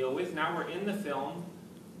interface to deal with. Now we're in the film,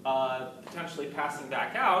 potentially passing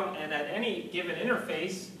back out, and at any given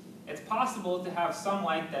interface, it's possible to have some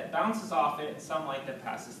light that bounces off it and some light that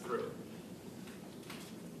passes through.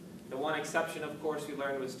 The one exception, of course, we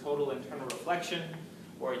learned was total internal reflection,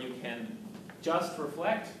 where you can just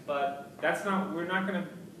reflect, but that's not, we're not going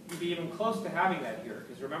to be even close to having that here,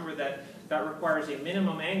 because remember that that requires a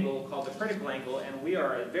minimum angle called the critical angle, and we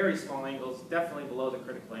are at very small angles, definitely below the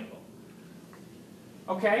critical angle.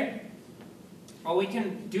 Okay, well, we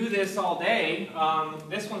can do this all day.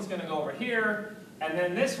 This one's going to go over here, and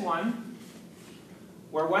then this one,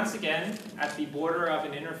 we're once again at the border of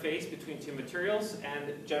an interface between two materials,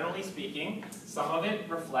 and generally speaking, some of it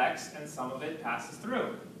reflects and some of it passes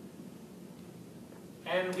through.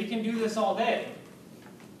 And we can do this all day.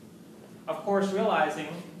 Of course, realizing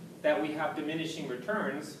that we have diminishing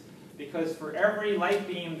returns, because for every light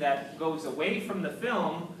beam that goes away from the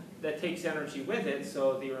film, that takes energy with it,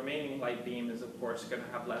 so the remaining light beam is, of course, going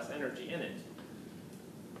to have less energy in it.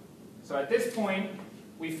 So at this point,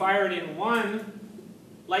 we fired in one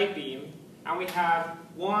light beam, and we have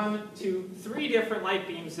 1, 2, 3 different light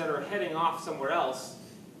beams that are heading off somewhere else,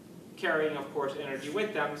 carrying, of course, energy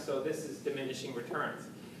with them, so this is diminishing returns.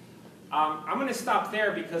 I'm going to stop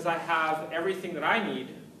there because I have everything that I need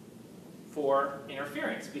for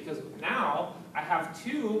interference, because now I have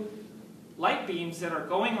 2 light beams that are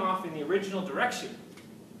going off in the original direction.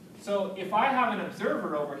 So if I have an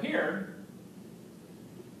observer over here,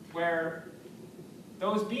 where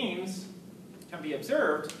those beams can be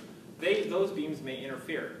observed, those beams may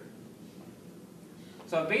interfere.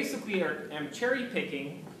 So I basically am cherry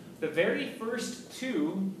picking the very first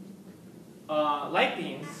 2 light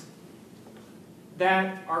beams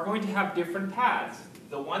that are going to have different paths.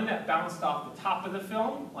 The one that bounced off the top of the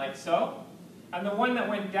film, like so, and the one that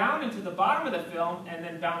went down into the bottom of the film and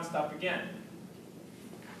then bounced up again.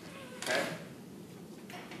 Okay?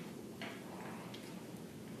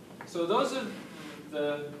 So those are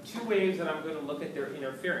the 2 waves that I'm going to look at their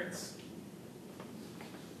interference.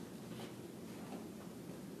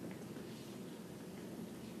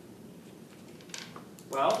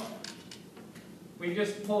 Well, we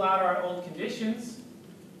just pull out our old conditions.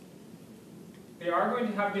 They are going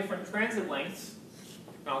to have different transit lengths.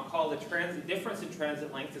 And I'll call the difference in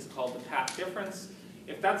transit length is called the path difference.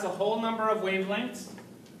 If that's a whole number of wavelengths,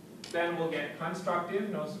 then we'll get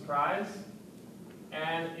constructive, no surprise.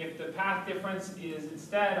 And if the path difference is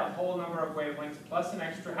instead a whole number of wavelengths plus an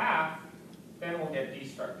extra half, then we'll get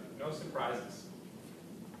destructive, no surprises.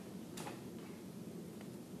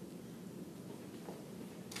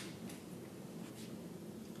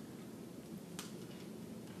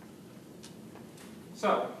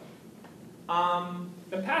 So,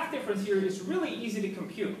 the path difference here is really easy to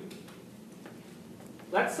compute.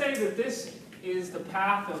 Let's say that this is the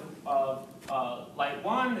path of light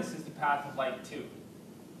 1, this is the path of light 2.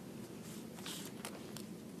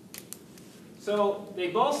 So they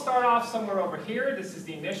both start off somewhere over here. This is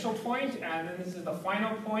the initial point, and then this is the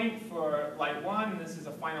final point for light 1, and this is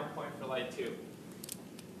the final point for light 2.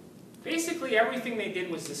 Basically everything they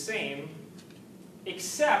did was the same,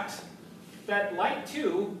 except that light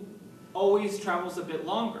 2 always travels a bit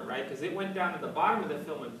longer, right? Because it went down to the bottom of the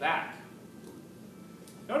film and back.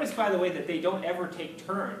 Notice, by the way, that they don't ever take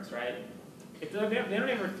turns, right? They don't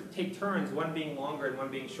ever take turns, one being longer and one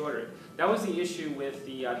being shorter. That was the issue with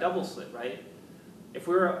the double slit, right? If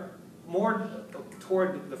we were more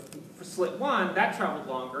toward the slit 1, that traveled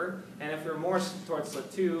longer, and if we were more toward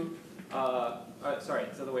slit 2, sorry,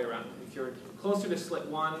 it's the other way around. If you're closer to slit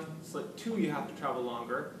 1, slit 2, you have to travel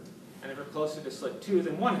longer. And if you're closer to slit 2,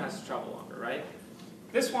 then 1 has to travel longer, right?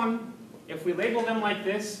 This one, if we label them like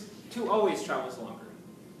this, 2 always travels longer.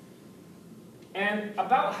 And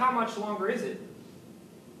about how much longer is it?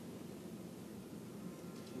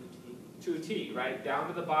 2t, right? Down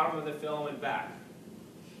to the bottom of the film and back.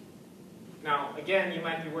 Now, again, you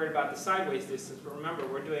might be worried about the sideways distance, but remember,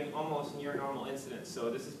 we're doing almost near normal incidence, so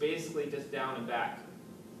this is basically just down and back.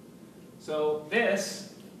 So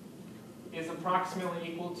this is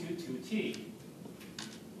approximately equal to 2t.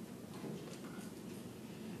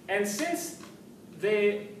 And since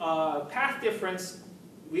the path difference,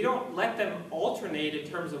 we don't let them alternate in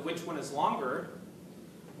terms of which one is longer,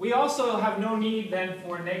 we also have no need then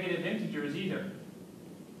for negative integers either.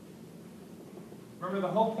 Remember,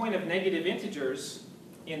 the whole point of negative integers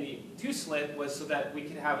in the 2-slit was so that we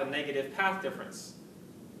could have a negative path difference.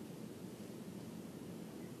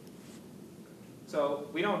 So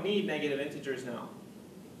we don't need negative integers now.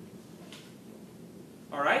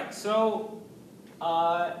 All right, so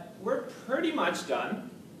we're pretty much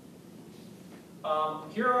done.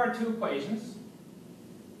 Here are our 2 equations.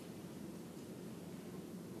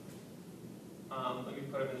 Let me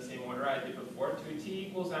put them in the same order I did before. 2t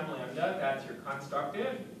equals m lambda, that's your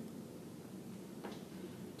constructive.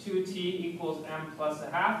 2t equals m plus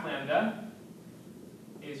a half lambda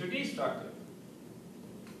is your destructive.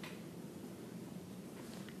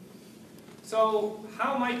 So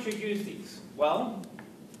how might you use these? Well,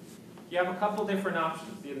 you have a couple different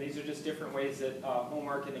options, and these are just different ways that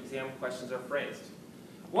homework and exam questions are phrased.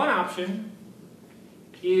 One option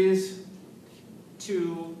is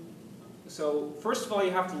to, so first of all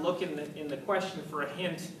you have to look in the question for a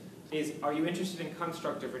hint, is are you interested in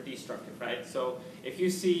constructive or destructive, right? So if you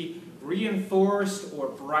see reinforced or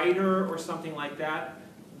brighter or something like that,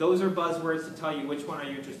 those are buzzwords to tell you which one are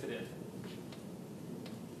you interested in.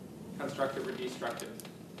 Constructive or destructive.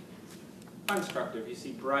 Constructive, you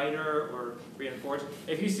see brighter or reinforced.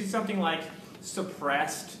 If you see something like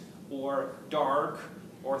suppressed or dark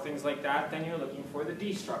or things like that, then you're looking for the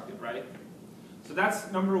destructive, right? So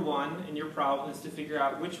that's number 1 in your problem, is to figure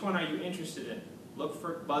out which one are you interested in. Look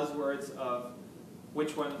for buzzwords of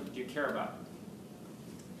which one do you care about.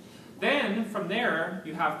 Then from there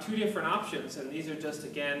you have 2 different options, and these are just,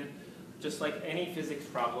 again, just like any physics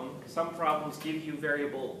problem. Some problems give you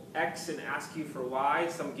variable x and ask you for y,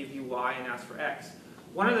 some give you y and ask for x.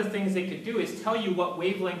 One of the things they could do is tell you what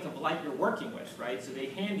wavelength of light you're working with, right? So they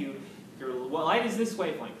hand you, your light is this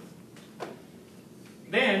wavelength.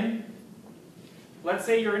 Then, let's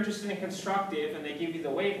say you're interested in constructive and they give you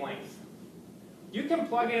the wavelength. You can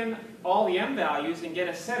plug in all the m values and get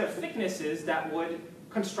a set of thicknesses that would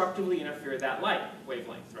constructively interfere that light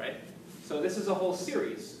wavelength, right? So this is a whole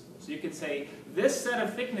series. So you could say this set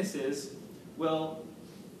of thicknesses will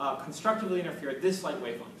constructively interfere this light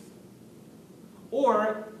wavelength.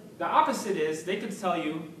 Or the opposite is, they could tell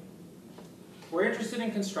you, we're interested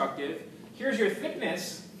in constructive, here's your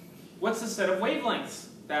thickness, what's the set of wavelengths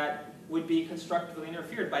that would be constructively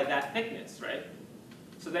interfered by that thickness, right?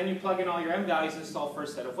 So then you plug in all your m values and solve for a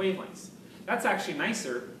set of wavelengths. That's actually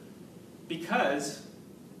nicer because,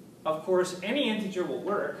 of course, any integer will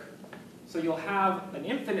work. So you'll have an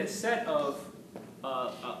infinite set of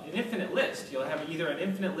an infinite list. You'll have either an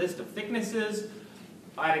infinite list of thicknesses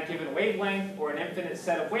at a given wavelength or an infinite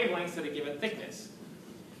set of wavelengths at a given thickness.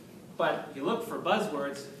 But you look for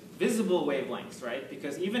buzzwords, visible wavelengths, right?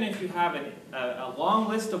 Because even if you have a long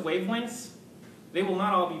list of wavelengths, they will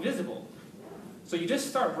not all be visible. So you just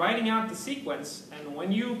start writing out the sequence, and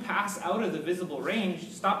when you pass out of the visible range,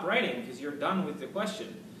 stop writing because you're done with the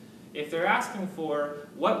question. If they're asking for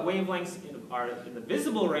what wavelengths are in the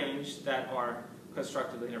visible range that are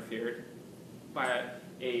constructively interfered by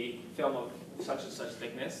a film of such and such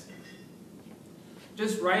thickness,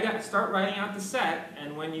 just start writing out the set,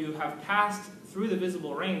 and when you have passed through the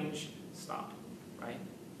visible range, stop, right?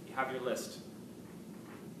 You have your list.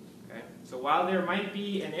 Okay? So while there might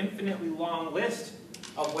be an infinitely long list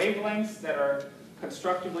of wavelengths that are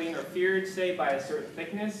constructively interfered, say, by a certain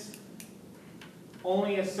thickness,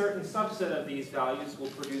 only a certain subset of these values will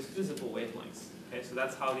produce visible wavelengths. Okay? So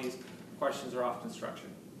that's how these questions are often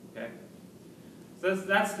structured. Okay? So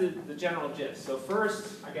that's the general gist. So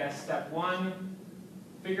first, I guess, step one,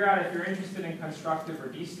 figure out if you're interested in constructive or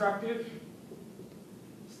destructive.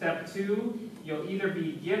 Step two, you'll either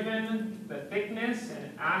be given the thickness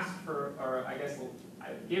and ask for, or I guess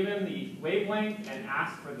given the wavelength and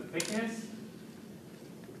ask for the thickness.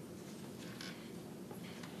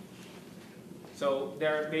 So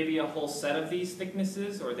there may be a whole set of these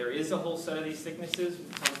thicknesses, or there is a whole set of these thicknesses.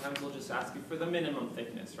 Sometimes we'll just ask you for the minimum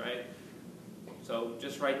thickness, right? So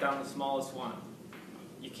just write down the smallest one.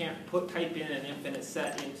 You can't type in an infinite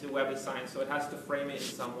set into WebAssign, so it has to frame it in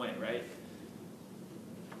some way, right?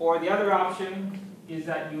 Or the other option is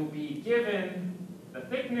that you'll be given the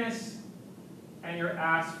thickness and you're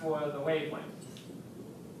asked for the wavelength.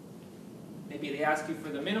 Maybe they ask you for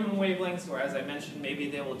the minimum wavelengths, or as I mentioned, maybe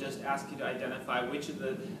they will just ask you to identify which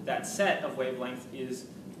of that set of wavelengths is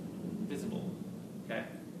visible. Okay?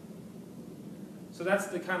 So that's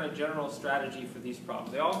the kind of general strategy for these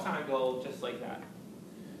problems. They all kind of go just like that.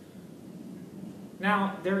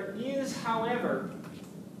 Now, there is, however,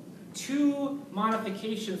 two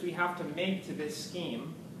modifications we have to make to this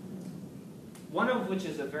scheme, one of which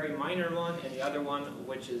is a very minor one, and the other one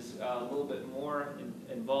which is a little bit more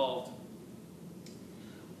involved.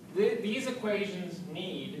 These equations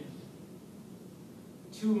need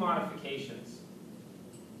two modifications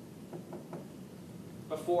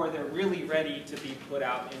before they're really ready to be put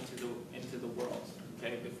out into the world,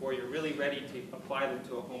 okay? Before you're really ready to apply them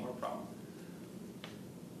to a homework problem.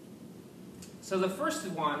 So the first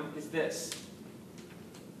one is this.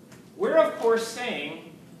 We're, of course,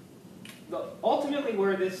 saying, ultimately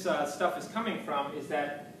where this stuff is coming from is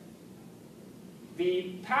that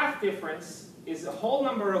the path difference is a whole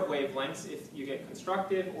number of wavelengths if you get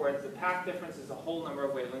constructive, or the path difference is a whole number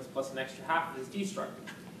of wavelengths plus an extra half is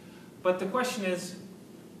destructive. But the question is,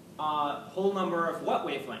 whole number of what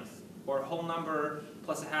wavelength? Or whole number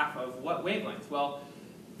plus a half of what wavelength? Well,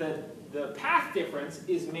 the path difference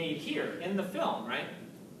is made here in the film, right?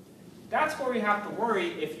 That's where we have to worry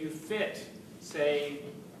if you fit, say,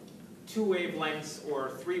 2 wavelengths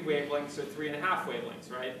or 3 wavelengths or 3.5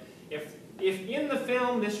 wavelengths, right? If in the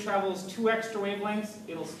film this travels 2 extra wavelengths,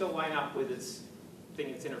 it'll still line up with its thing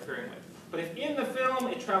it's interfering with. But if in the film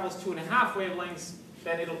it travels 2.5 wavelengths,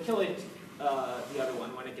 then it'll kill it, the other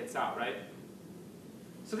one when it gets out, right?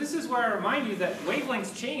 So this is where I remind you that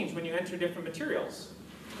wavelengths change when you enter different materials.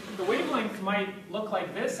 The wavelength might look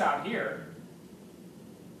like this out here,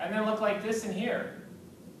 and then look like this in here.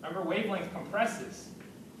 Remember, wavelength compresses.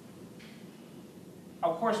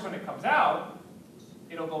 Of course, when it comes out,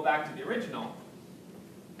 it'll go back to the original.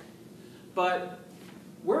 But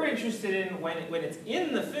we're interested in when it's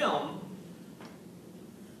in the film,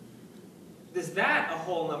 is that a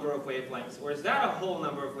whole number of wavelengths, or is that a whole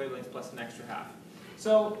number of wavelengths plus an extra half?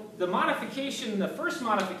 So the modification, the first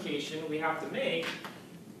modification we have to make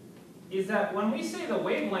is that when we say the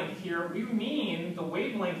wavelength here, we mean the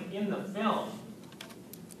wavelength in the film.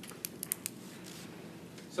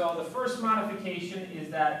 So the first modification is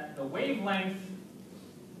that the wavelength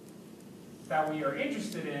that we are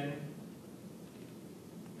interested in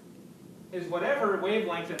is whatever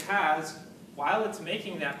wavelength it has while it's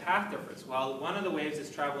making that path difference, while one of the waves is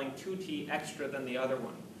traveling 2t extra than the other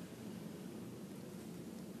one.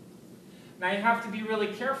 Now you have to be really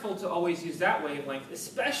careful to always use that wavelength,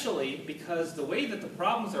 especially because the way that the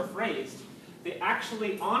problems are phrased, they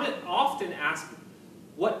actually often ask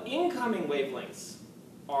what incoming wavelengths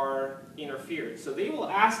are interfered. So they will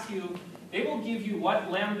ask you, they will give you what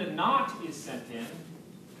lambda naught is sent in,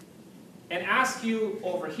 and ask you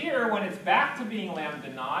over here, when it's back to being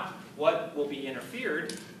lambda naught, what will be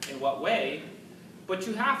interfered, in what way, but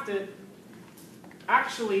you have to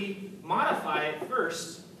actually modify it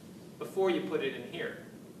first before you put it in here.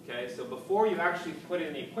 Okay, so before you actually put it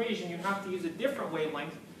in the equation, you have to use a different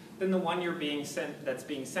wavelength than the one that's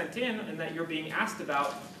being sent in and that you're being asked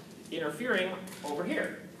about interfering over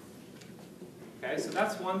here. Okay, so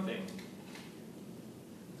that's one thing.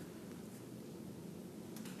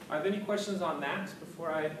 Are there any questions on that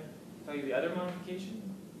before I tell you the other modification?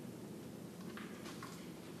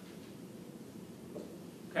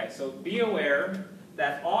 Okay, so be aware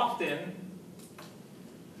that often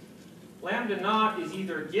lambda naught is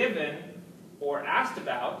either given or asked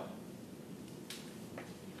about,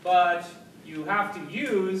 but you have to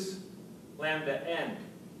use lambda n.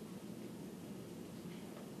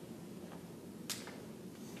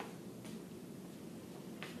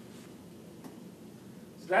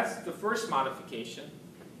 So that's the first modification.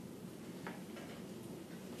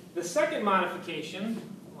 The second modification,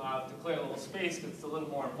 I'll have to clear a little space because it's a little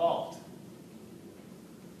more involved.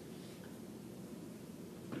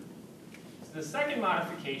 The second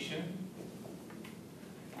modification,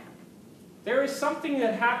 there is something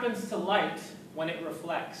that happens to light when it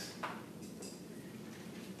reflects.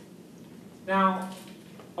 Now,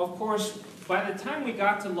 of course, by the time we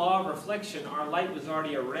got to law of reflection, our light was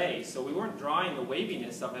already a ray, so we weren't drawing the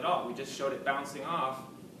waviness of it all. We just showed it bouncing off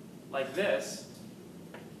like this.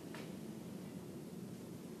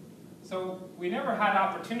 So we never had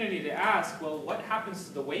opportunity to ask, well, what happens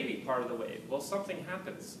to the wavy part of the wave? Well, something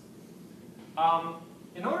happens.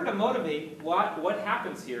 In order to motivate what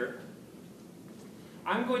happens here,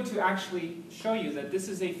 I'm going to actually show you that this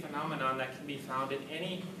is a phenomenon that can be found in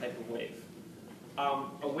any type of wave.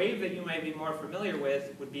 A wave that you might be more familiar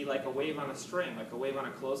with would be like a wave on a string, like a wave on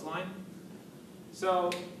a clothesline.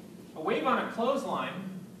 So a wave on a clothesline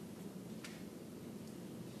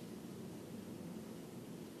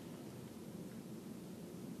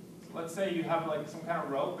let's say you have like some kind of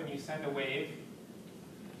rope and you send a wave,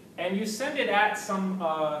 and you send it at some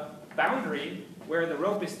boundary where the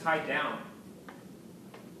rope is tied down.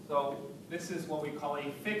 So this is what we call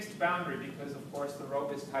a fixed boundary because, of course, the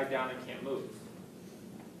rope is tied down and can't move.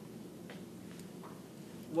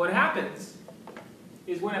 What happens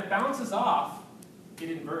is when it bounces off, it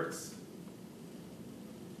inverts.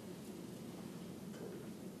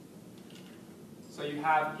 So you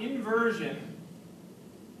have inversion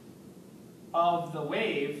of the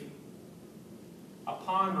wave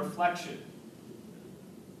upon reflection.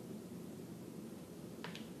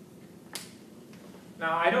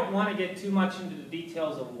 Now, I don't want to get too much into the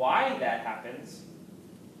details of why that happens,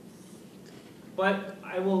 but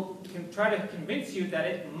I will try to convince you that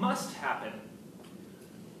it must happen.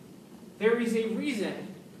 There is a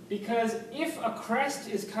reason, because if a crest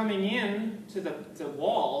is coming in to the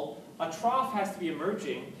wall, a trough has to be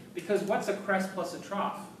emerging, because what's a crest plus a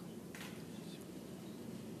trough?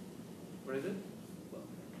 What is it?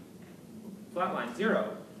 Flat line,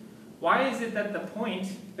 0. Why is it that the point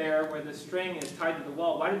there where the string is tied to the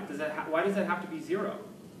wall, why does that have to be 0?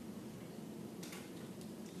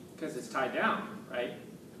 Because it's tied down, right?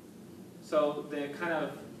 So the kind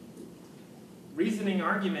of reasoning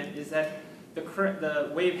argument is that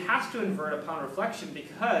the wave has to invert upon reflection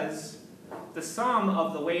because the sum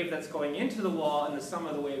of the wave that's going into the wall and the sum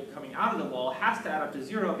of the wave coming out of the wall has to add up to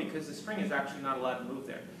 0 because the string is actually not allowed to move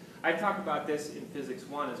there. I talk about this in Physics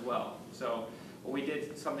 1 as well. So we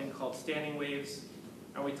did something called standing waves,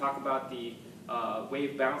 and we talk about the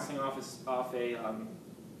wave bouncing off a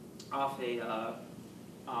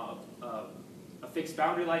fixed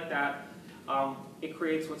boundary like that. It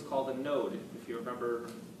creates what's called a node, if you remember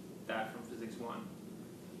that from Physics 1.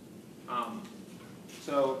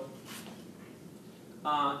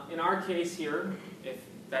 In our case here, if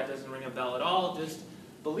that doesn't ring a bell at all, just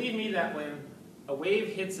believe me that when a wave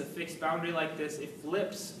hits a fixed boundary like this, it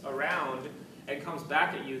flips around and comes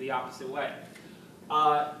back at you the opposite way.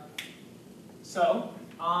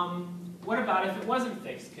 What about if it wasn't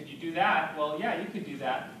fixed? Could you do that? Well, yeah, you could do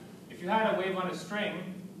that. If you had a wave on a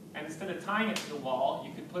string, and instead of tying it to the wall,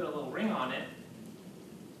 you could put a little ring on it,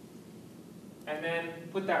 and then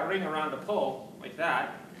put that ring around a pole, like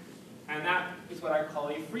that, and that is what I call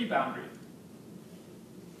a free boundary.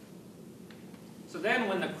 So then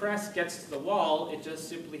when the crest gets to the wall, it just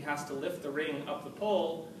simply has to lift the ring up the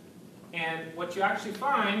pole, and what you actually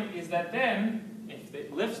find is that then, if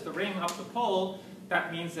it lifts the ring up the pole,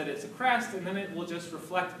 that means that it's a crest, and then it will just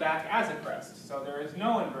reflect back as a crest. So there is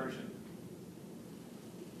no inversion.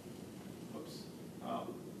 Oops. Oh.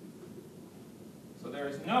 So there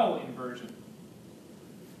is no inversion.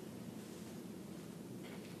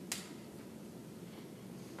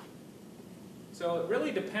 So it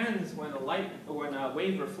really depends when a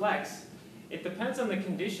wave reflects. It depends on the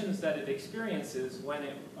conditions that it experiences when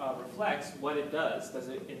it reflects what it does. Does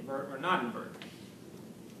it invert or not invert?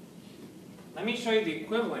 Let me show you the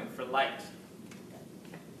equivalent for light.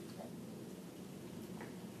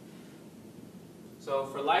 So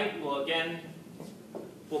for light, we'll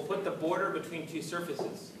put the border between two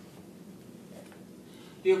surfaces.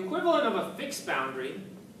 The equivalent of a fixed boundary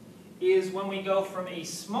is when we go from a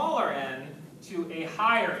smaller n to a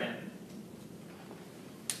higher n.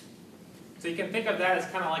 So you can think of that as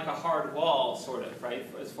kind of like a hard wall, sort of, right,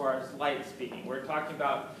 as far as light speaking. We're talking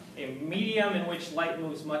about a medium in which light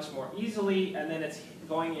moves much more easily, and then it's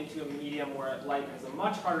going into a medium where light has a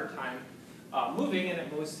much harder time moving, and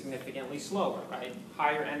it moves significantly slower, right?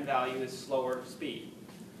 Higher n value is slower speed.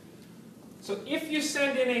 So if you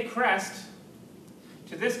send in a crest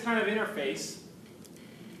to this kind of interface,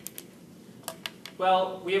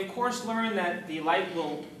 well, we of course learn that the light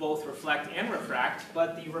will both reflect and refract,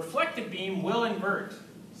 but the reflected beam will invert.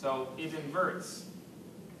 So it inverts.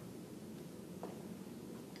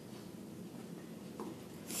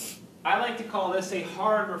 I like to call this a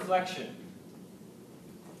hard reflection,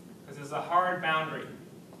 because it's a hard boundary.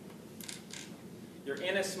 You're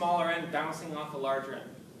in a smaller end bouncing off a larger end.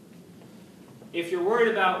 If you're worried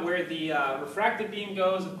about where the refracted beam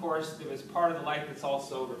goes, of course, there is part of the light that's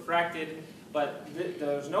also refracted. But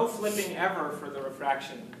there's no flipping ever for the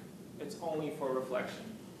refraction. It's only for reflection.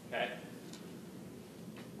 Okay?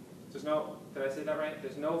 There's no, did I say that right?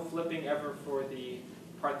 There's no flipping ever for the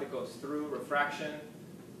part that goes through refraction.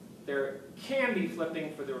 There can be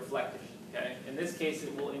flipping for the reflected. Okay? In this case,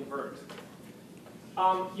 it will invert.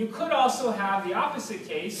 You could also have the opposite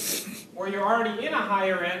case, where you're already in a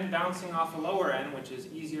higher end bouncing off a lower end, which is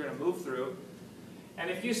easier to move through. And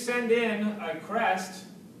if you send in a crest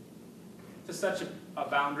to such a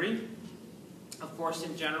boundary, of course,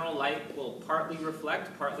 in general, light will partly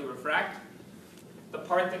reflect, partly refract. The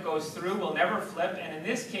part that goes through will never flip, and in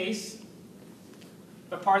this case,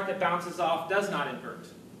 the part that bounces off does not invert.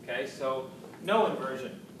 Okay, so no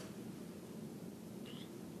inversion.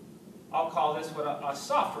 I'll call this a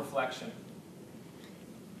soft reflection.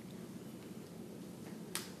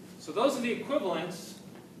 So those are the equivalents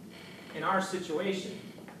in our situation.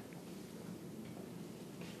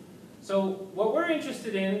 So what we're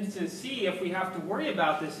interested in to see if we have to worry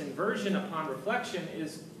about this inversion upon reflection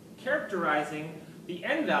is characterizing the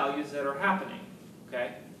n values that are happening.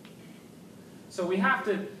 Okay? So we have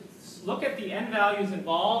to look at the n values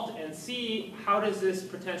involved and see how does this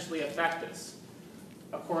potentially affect us.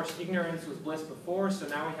 Of course, ignorance was bliss before, so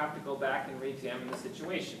now we have to go back and re-examine the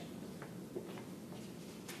situation.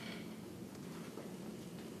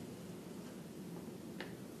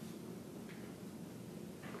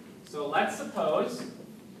 So let's suppose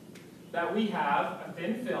that we have a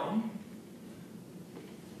thin film,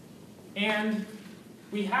 and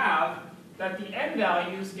we have that the n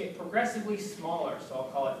values get progressively smaller. So I'll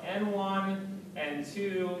call it n1,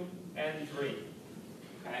 n2, n3.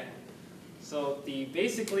 Okay? So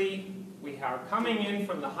basically, we are coming in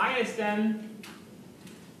from the highest n.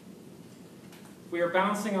 We are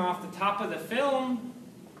bouncing off the top of the film.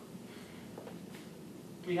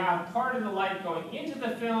 We have part of the light going into the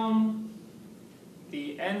film.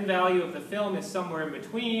 The n value of the film is somewhere in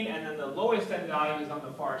between, and then the lowest n value is on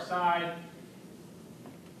the far side.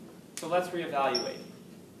 So let's reevaluate.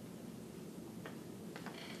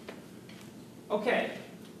 Okay,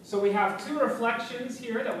 so we have two reflections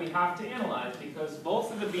here that we have to analyze because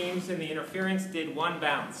both of the beams in the interference did one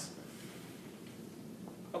bounce.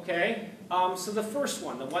 Okay, so the first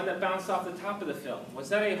one, the one that bounced off the top of the film, was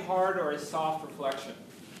that a hard or a soft reflection?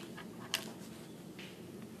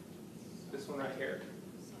 This one right here.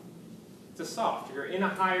 It's a soft. You're in a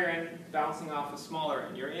higher end bouncing off a smaller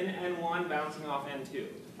end. You're in n1 bouncing off n2.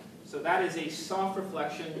 So that is a soft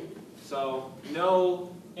reflection, so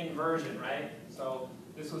no inversion, right? So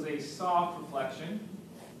this was a soft reflection.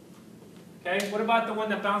 Okay, what about the one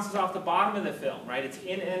that bounces off the bottom of the film, right? It's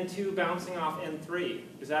in n2 bouncing off n3.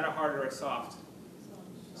 Is that a hard or a soft?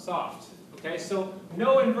 Soft. Okay, so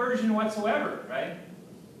no inversion whatsoever, right?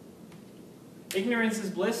 Ignorance is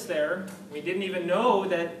bliss there. We didn't even know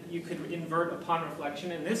that you could invert upon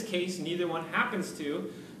reflection. In this case, neither one happens to.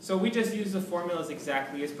 So we just use the formulas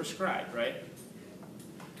exactly as prescribed, right?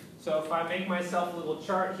 So if I make myself a little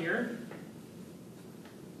chart here,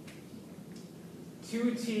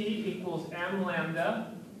 2t equals m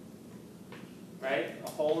lambda, right? A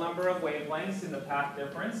whole number of wavelengths in the path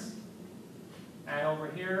difference. And over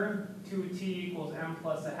here, 2t equals m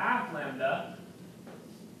plus a half lambda.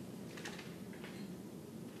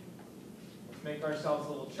 Let's make ourselves a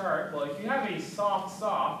little chart. Well, if you have a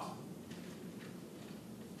soft,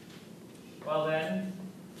 well then,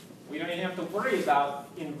 we don't even have to worry about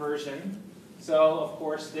inversion. So, of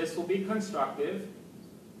course, this will be constructive,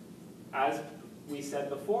 as we said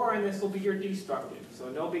before, and this will be your destructive. So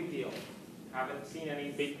no big deal. Haven't seen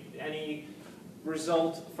any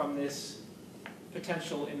result from this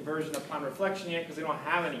potential inversion upon reflection yet, because we don't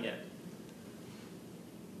have any yet.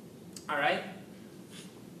 All right?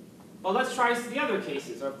 Well, let's try the other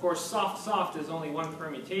cases. Of course, soft is only one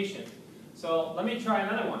permutation. So let me try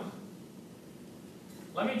another one.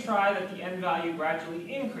 Let me try that the n value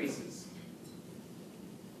gradually increases.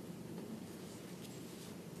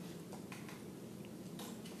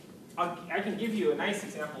 I can give you a nice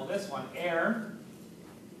example of this one. Air,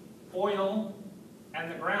 oil,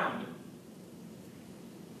 and the ground.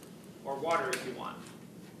 Or water if you want.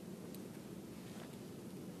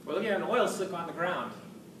 We're looking at an oil slick on the ground.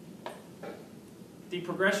 The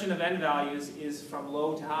progression of n values is from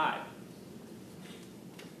low to high.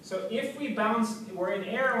 So if we're in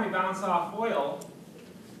air and we bounce off oil,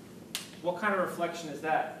 what kind of reflection is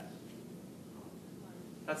that?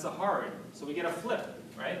 That's a hard. So we get a flip,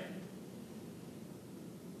 right?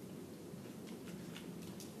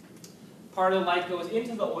 Part of the light goes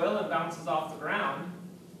into the oil and bounces off the ground.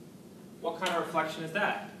 What kind of reflection is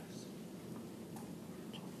that?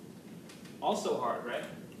 Also hard, right?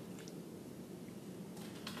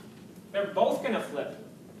 They're both going to flip.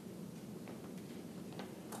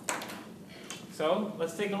 So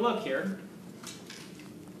let's take a look here.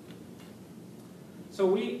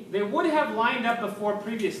 So they would have lined up before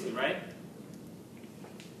previously, right?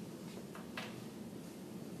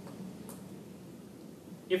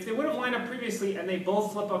 If they would have lined up previously and they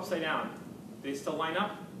both flip upside down, they still line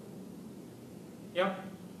up? Yep.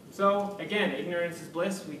 So again, ignorance is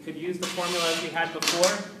bliss. We could use the formulas we had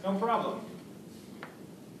before, no problem.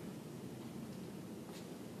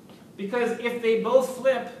 Because if they both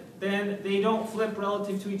flip, then they don't flip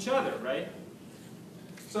relative to each other, right?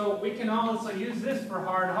 So we can also use this for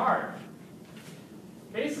hard.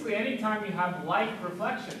 Basically, anytime you have like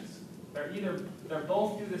reflections, they're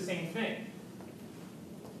both do the same thing.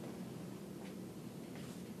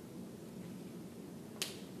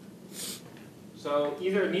 So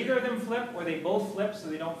either neither of them flip, or they both flip, so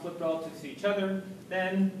they don't flip relative to each other,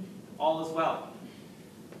 then all is well.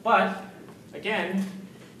 But again,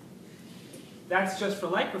 that's just for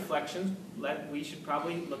like reflections. We should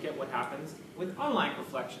probably look at what happens with unlike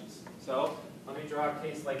reflections. So let me draw a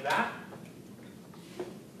case like that.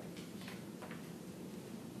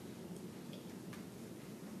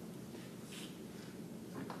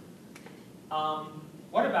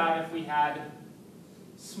 What about if we had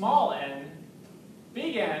small n,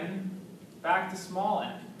 big N, back to small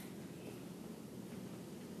n?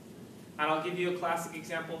 And I'll give you a classic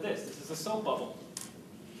example of this. This is a soap bubble.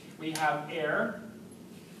 We have air,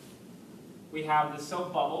 we have the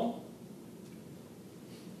soap bubble,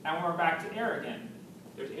 and we're back to air again.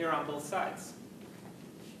 There's air on both sides.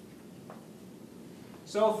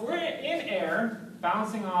 So if we're in air,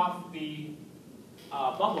 bouncing off the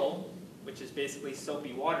bubble, which is basically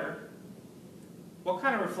soapy water, what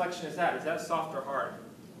kind of reflection is that? Is that soft or hard?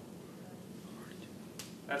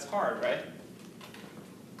 That's hard, right?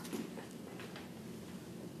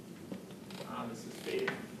 This is fading.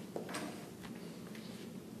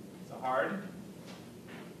 So hard.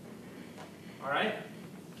 All right?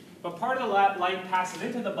 But part of the light passes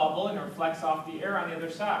into the bubble and reflects off the air on the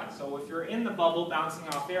other side. So if you're in the bubble bouncing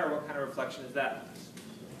off air, what kind of reflection is that?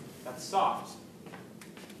 That's soft.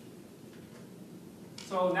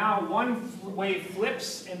 So now one wave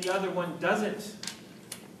flips and the other one doesn't.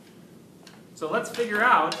 So let's figure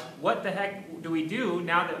out what the heck do we do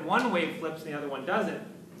now that one wave flips and the other one doesn't.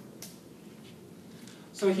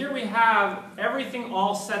 So here we have everything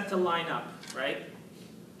all set to line up, right?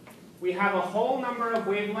 We have a whole number of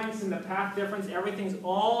wavelengths in the path difference. Everything's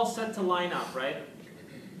all set to line up, right?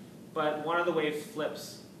 But one of the waves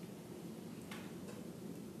flips.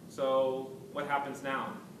 So what happens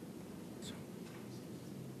now?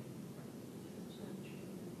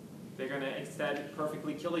 They're going to instead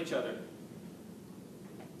perfectly kill each other.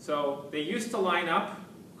 So they used to line up,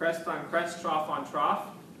 crest on crest, trough on trough,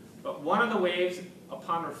 but one of the waves,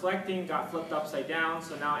 upon reflecting, got flipped upside down,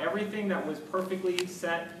 so now everything that was perfectly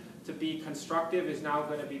set to be constructive is now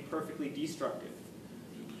going to be perfectly destructive.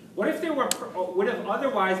 What if they would have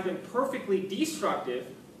otherwise been perfectly destructive,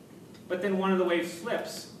 but then one of the waves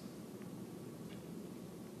flips?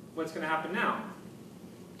 What's going to happen now?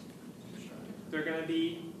 They're going to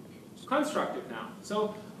be constructive now.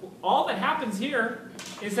 So all that happens here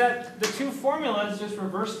is that the two formulas just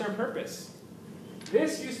reverse their purpose.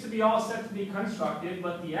 This used to be all set to be constructive,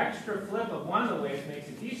 but the extra flip of one of the waves makes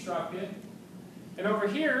it destructive. And over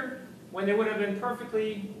here, when they would have been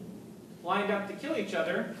perfectly lined up to kill each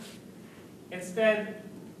other, instead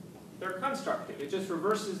they're constructive. It just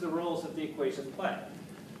reverses the rules of the equation play.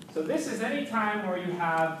 So this is any time where you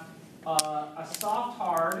have a soft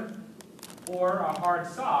hard or a hard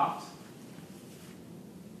soft.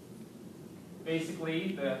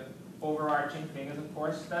 Basically, the overarching thing is, of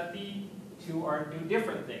course, that the two do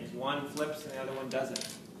different things. One flips and the other one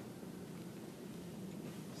doesn't.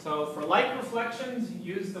 So for like reflections,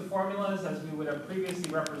 use the formulas as we would have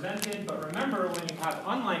previously represented, but remember when you have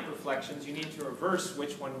unlike reflections, you need to reverse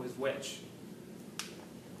which one was which.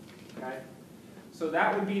 Okay? So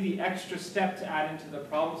that would be the extra step to add into the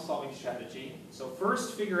problem-solving strategy. So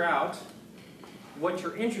first figure out what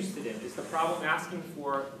you're interested in. Is the problem asking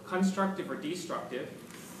for constructive or destructive?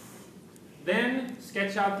 Then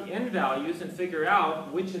sketch out the end values and figure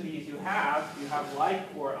out which of these you have. You have like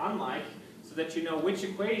or unlike, so that you know which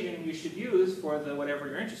equation you should use for the whatever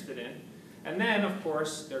you're interested in. And then, of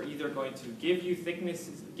course, they're either going to give you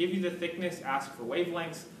the thickness, ask for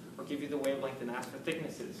wavelengths, or give you the wavelength and ask for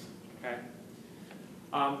thicknesses. Okay?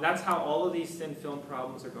 That's how all of these thin film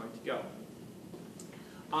problems are going to go.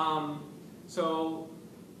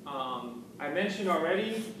 I mentioned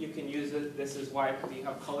already, you can use it. This is why we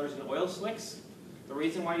have colors in oil slicks. The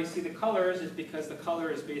reason why you see the colors is because the color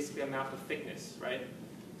is basically a map of thickness, right?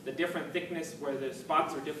 The different thickness, where the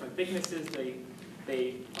spots are different thicknesses,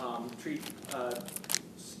 they treat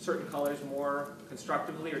certain colors more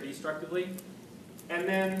constructively or destructively. And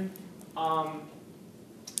then,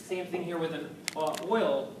 same thing here with an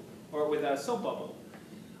oil or with a soap bubble.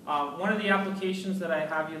 One of the applications that I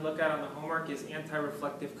have you look at on the homework is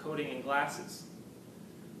anti-reflective coating in glasses.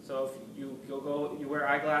 So if you wear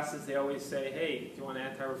eyeglasses, they always say, hey, do you want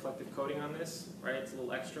anti-reflective coating on this? Right? It's a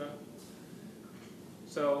little extra.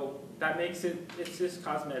 So that makes it's just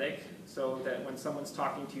cosmetic, so that when someone's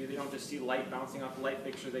talking to you, they don't just see light bouncing off the light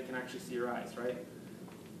fixture, they can actually see your eyes, right?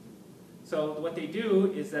 So what they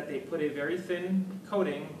do is that they put a very thin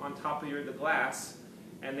coating on top of the glass,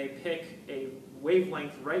 and they pick a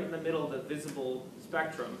wavelength right in the middle of the visible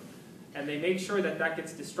spectrum, and they make sure that that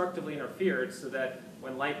gets destructively interfered so that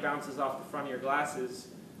when light bounces off the front of your glasses,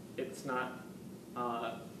 it's not,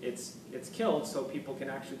 it's killed, so people can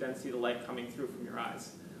actually then see the light coming through from your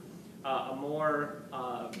eyes.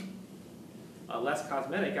 A less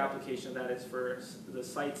cosmetic application of that is for the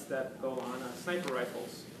sights that go on sniper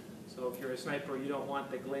rifles. So if you're a sniper, you don't want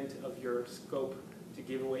the glint of your scope to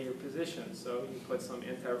give away your position. So you put some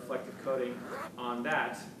anti-reflective coating on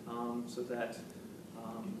that so that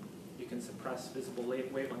you can suppress visible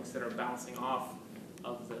wavelengths that are bouncing off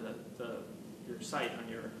of your sight on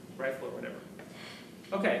your rifle or whatever.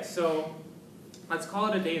 Okay, so let's call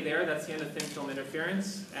it a day there. That's the end of thin film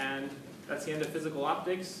interference, and that's the end of physical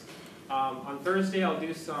optics. On Thursday, I'll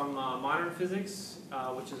do some modern physics,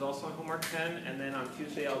 which is also on homework 10, and then on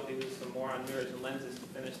Tuesday, I'll do some more on mirrors and lenses to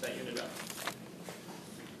finish that unit up.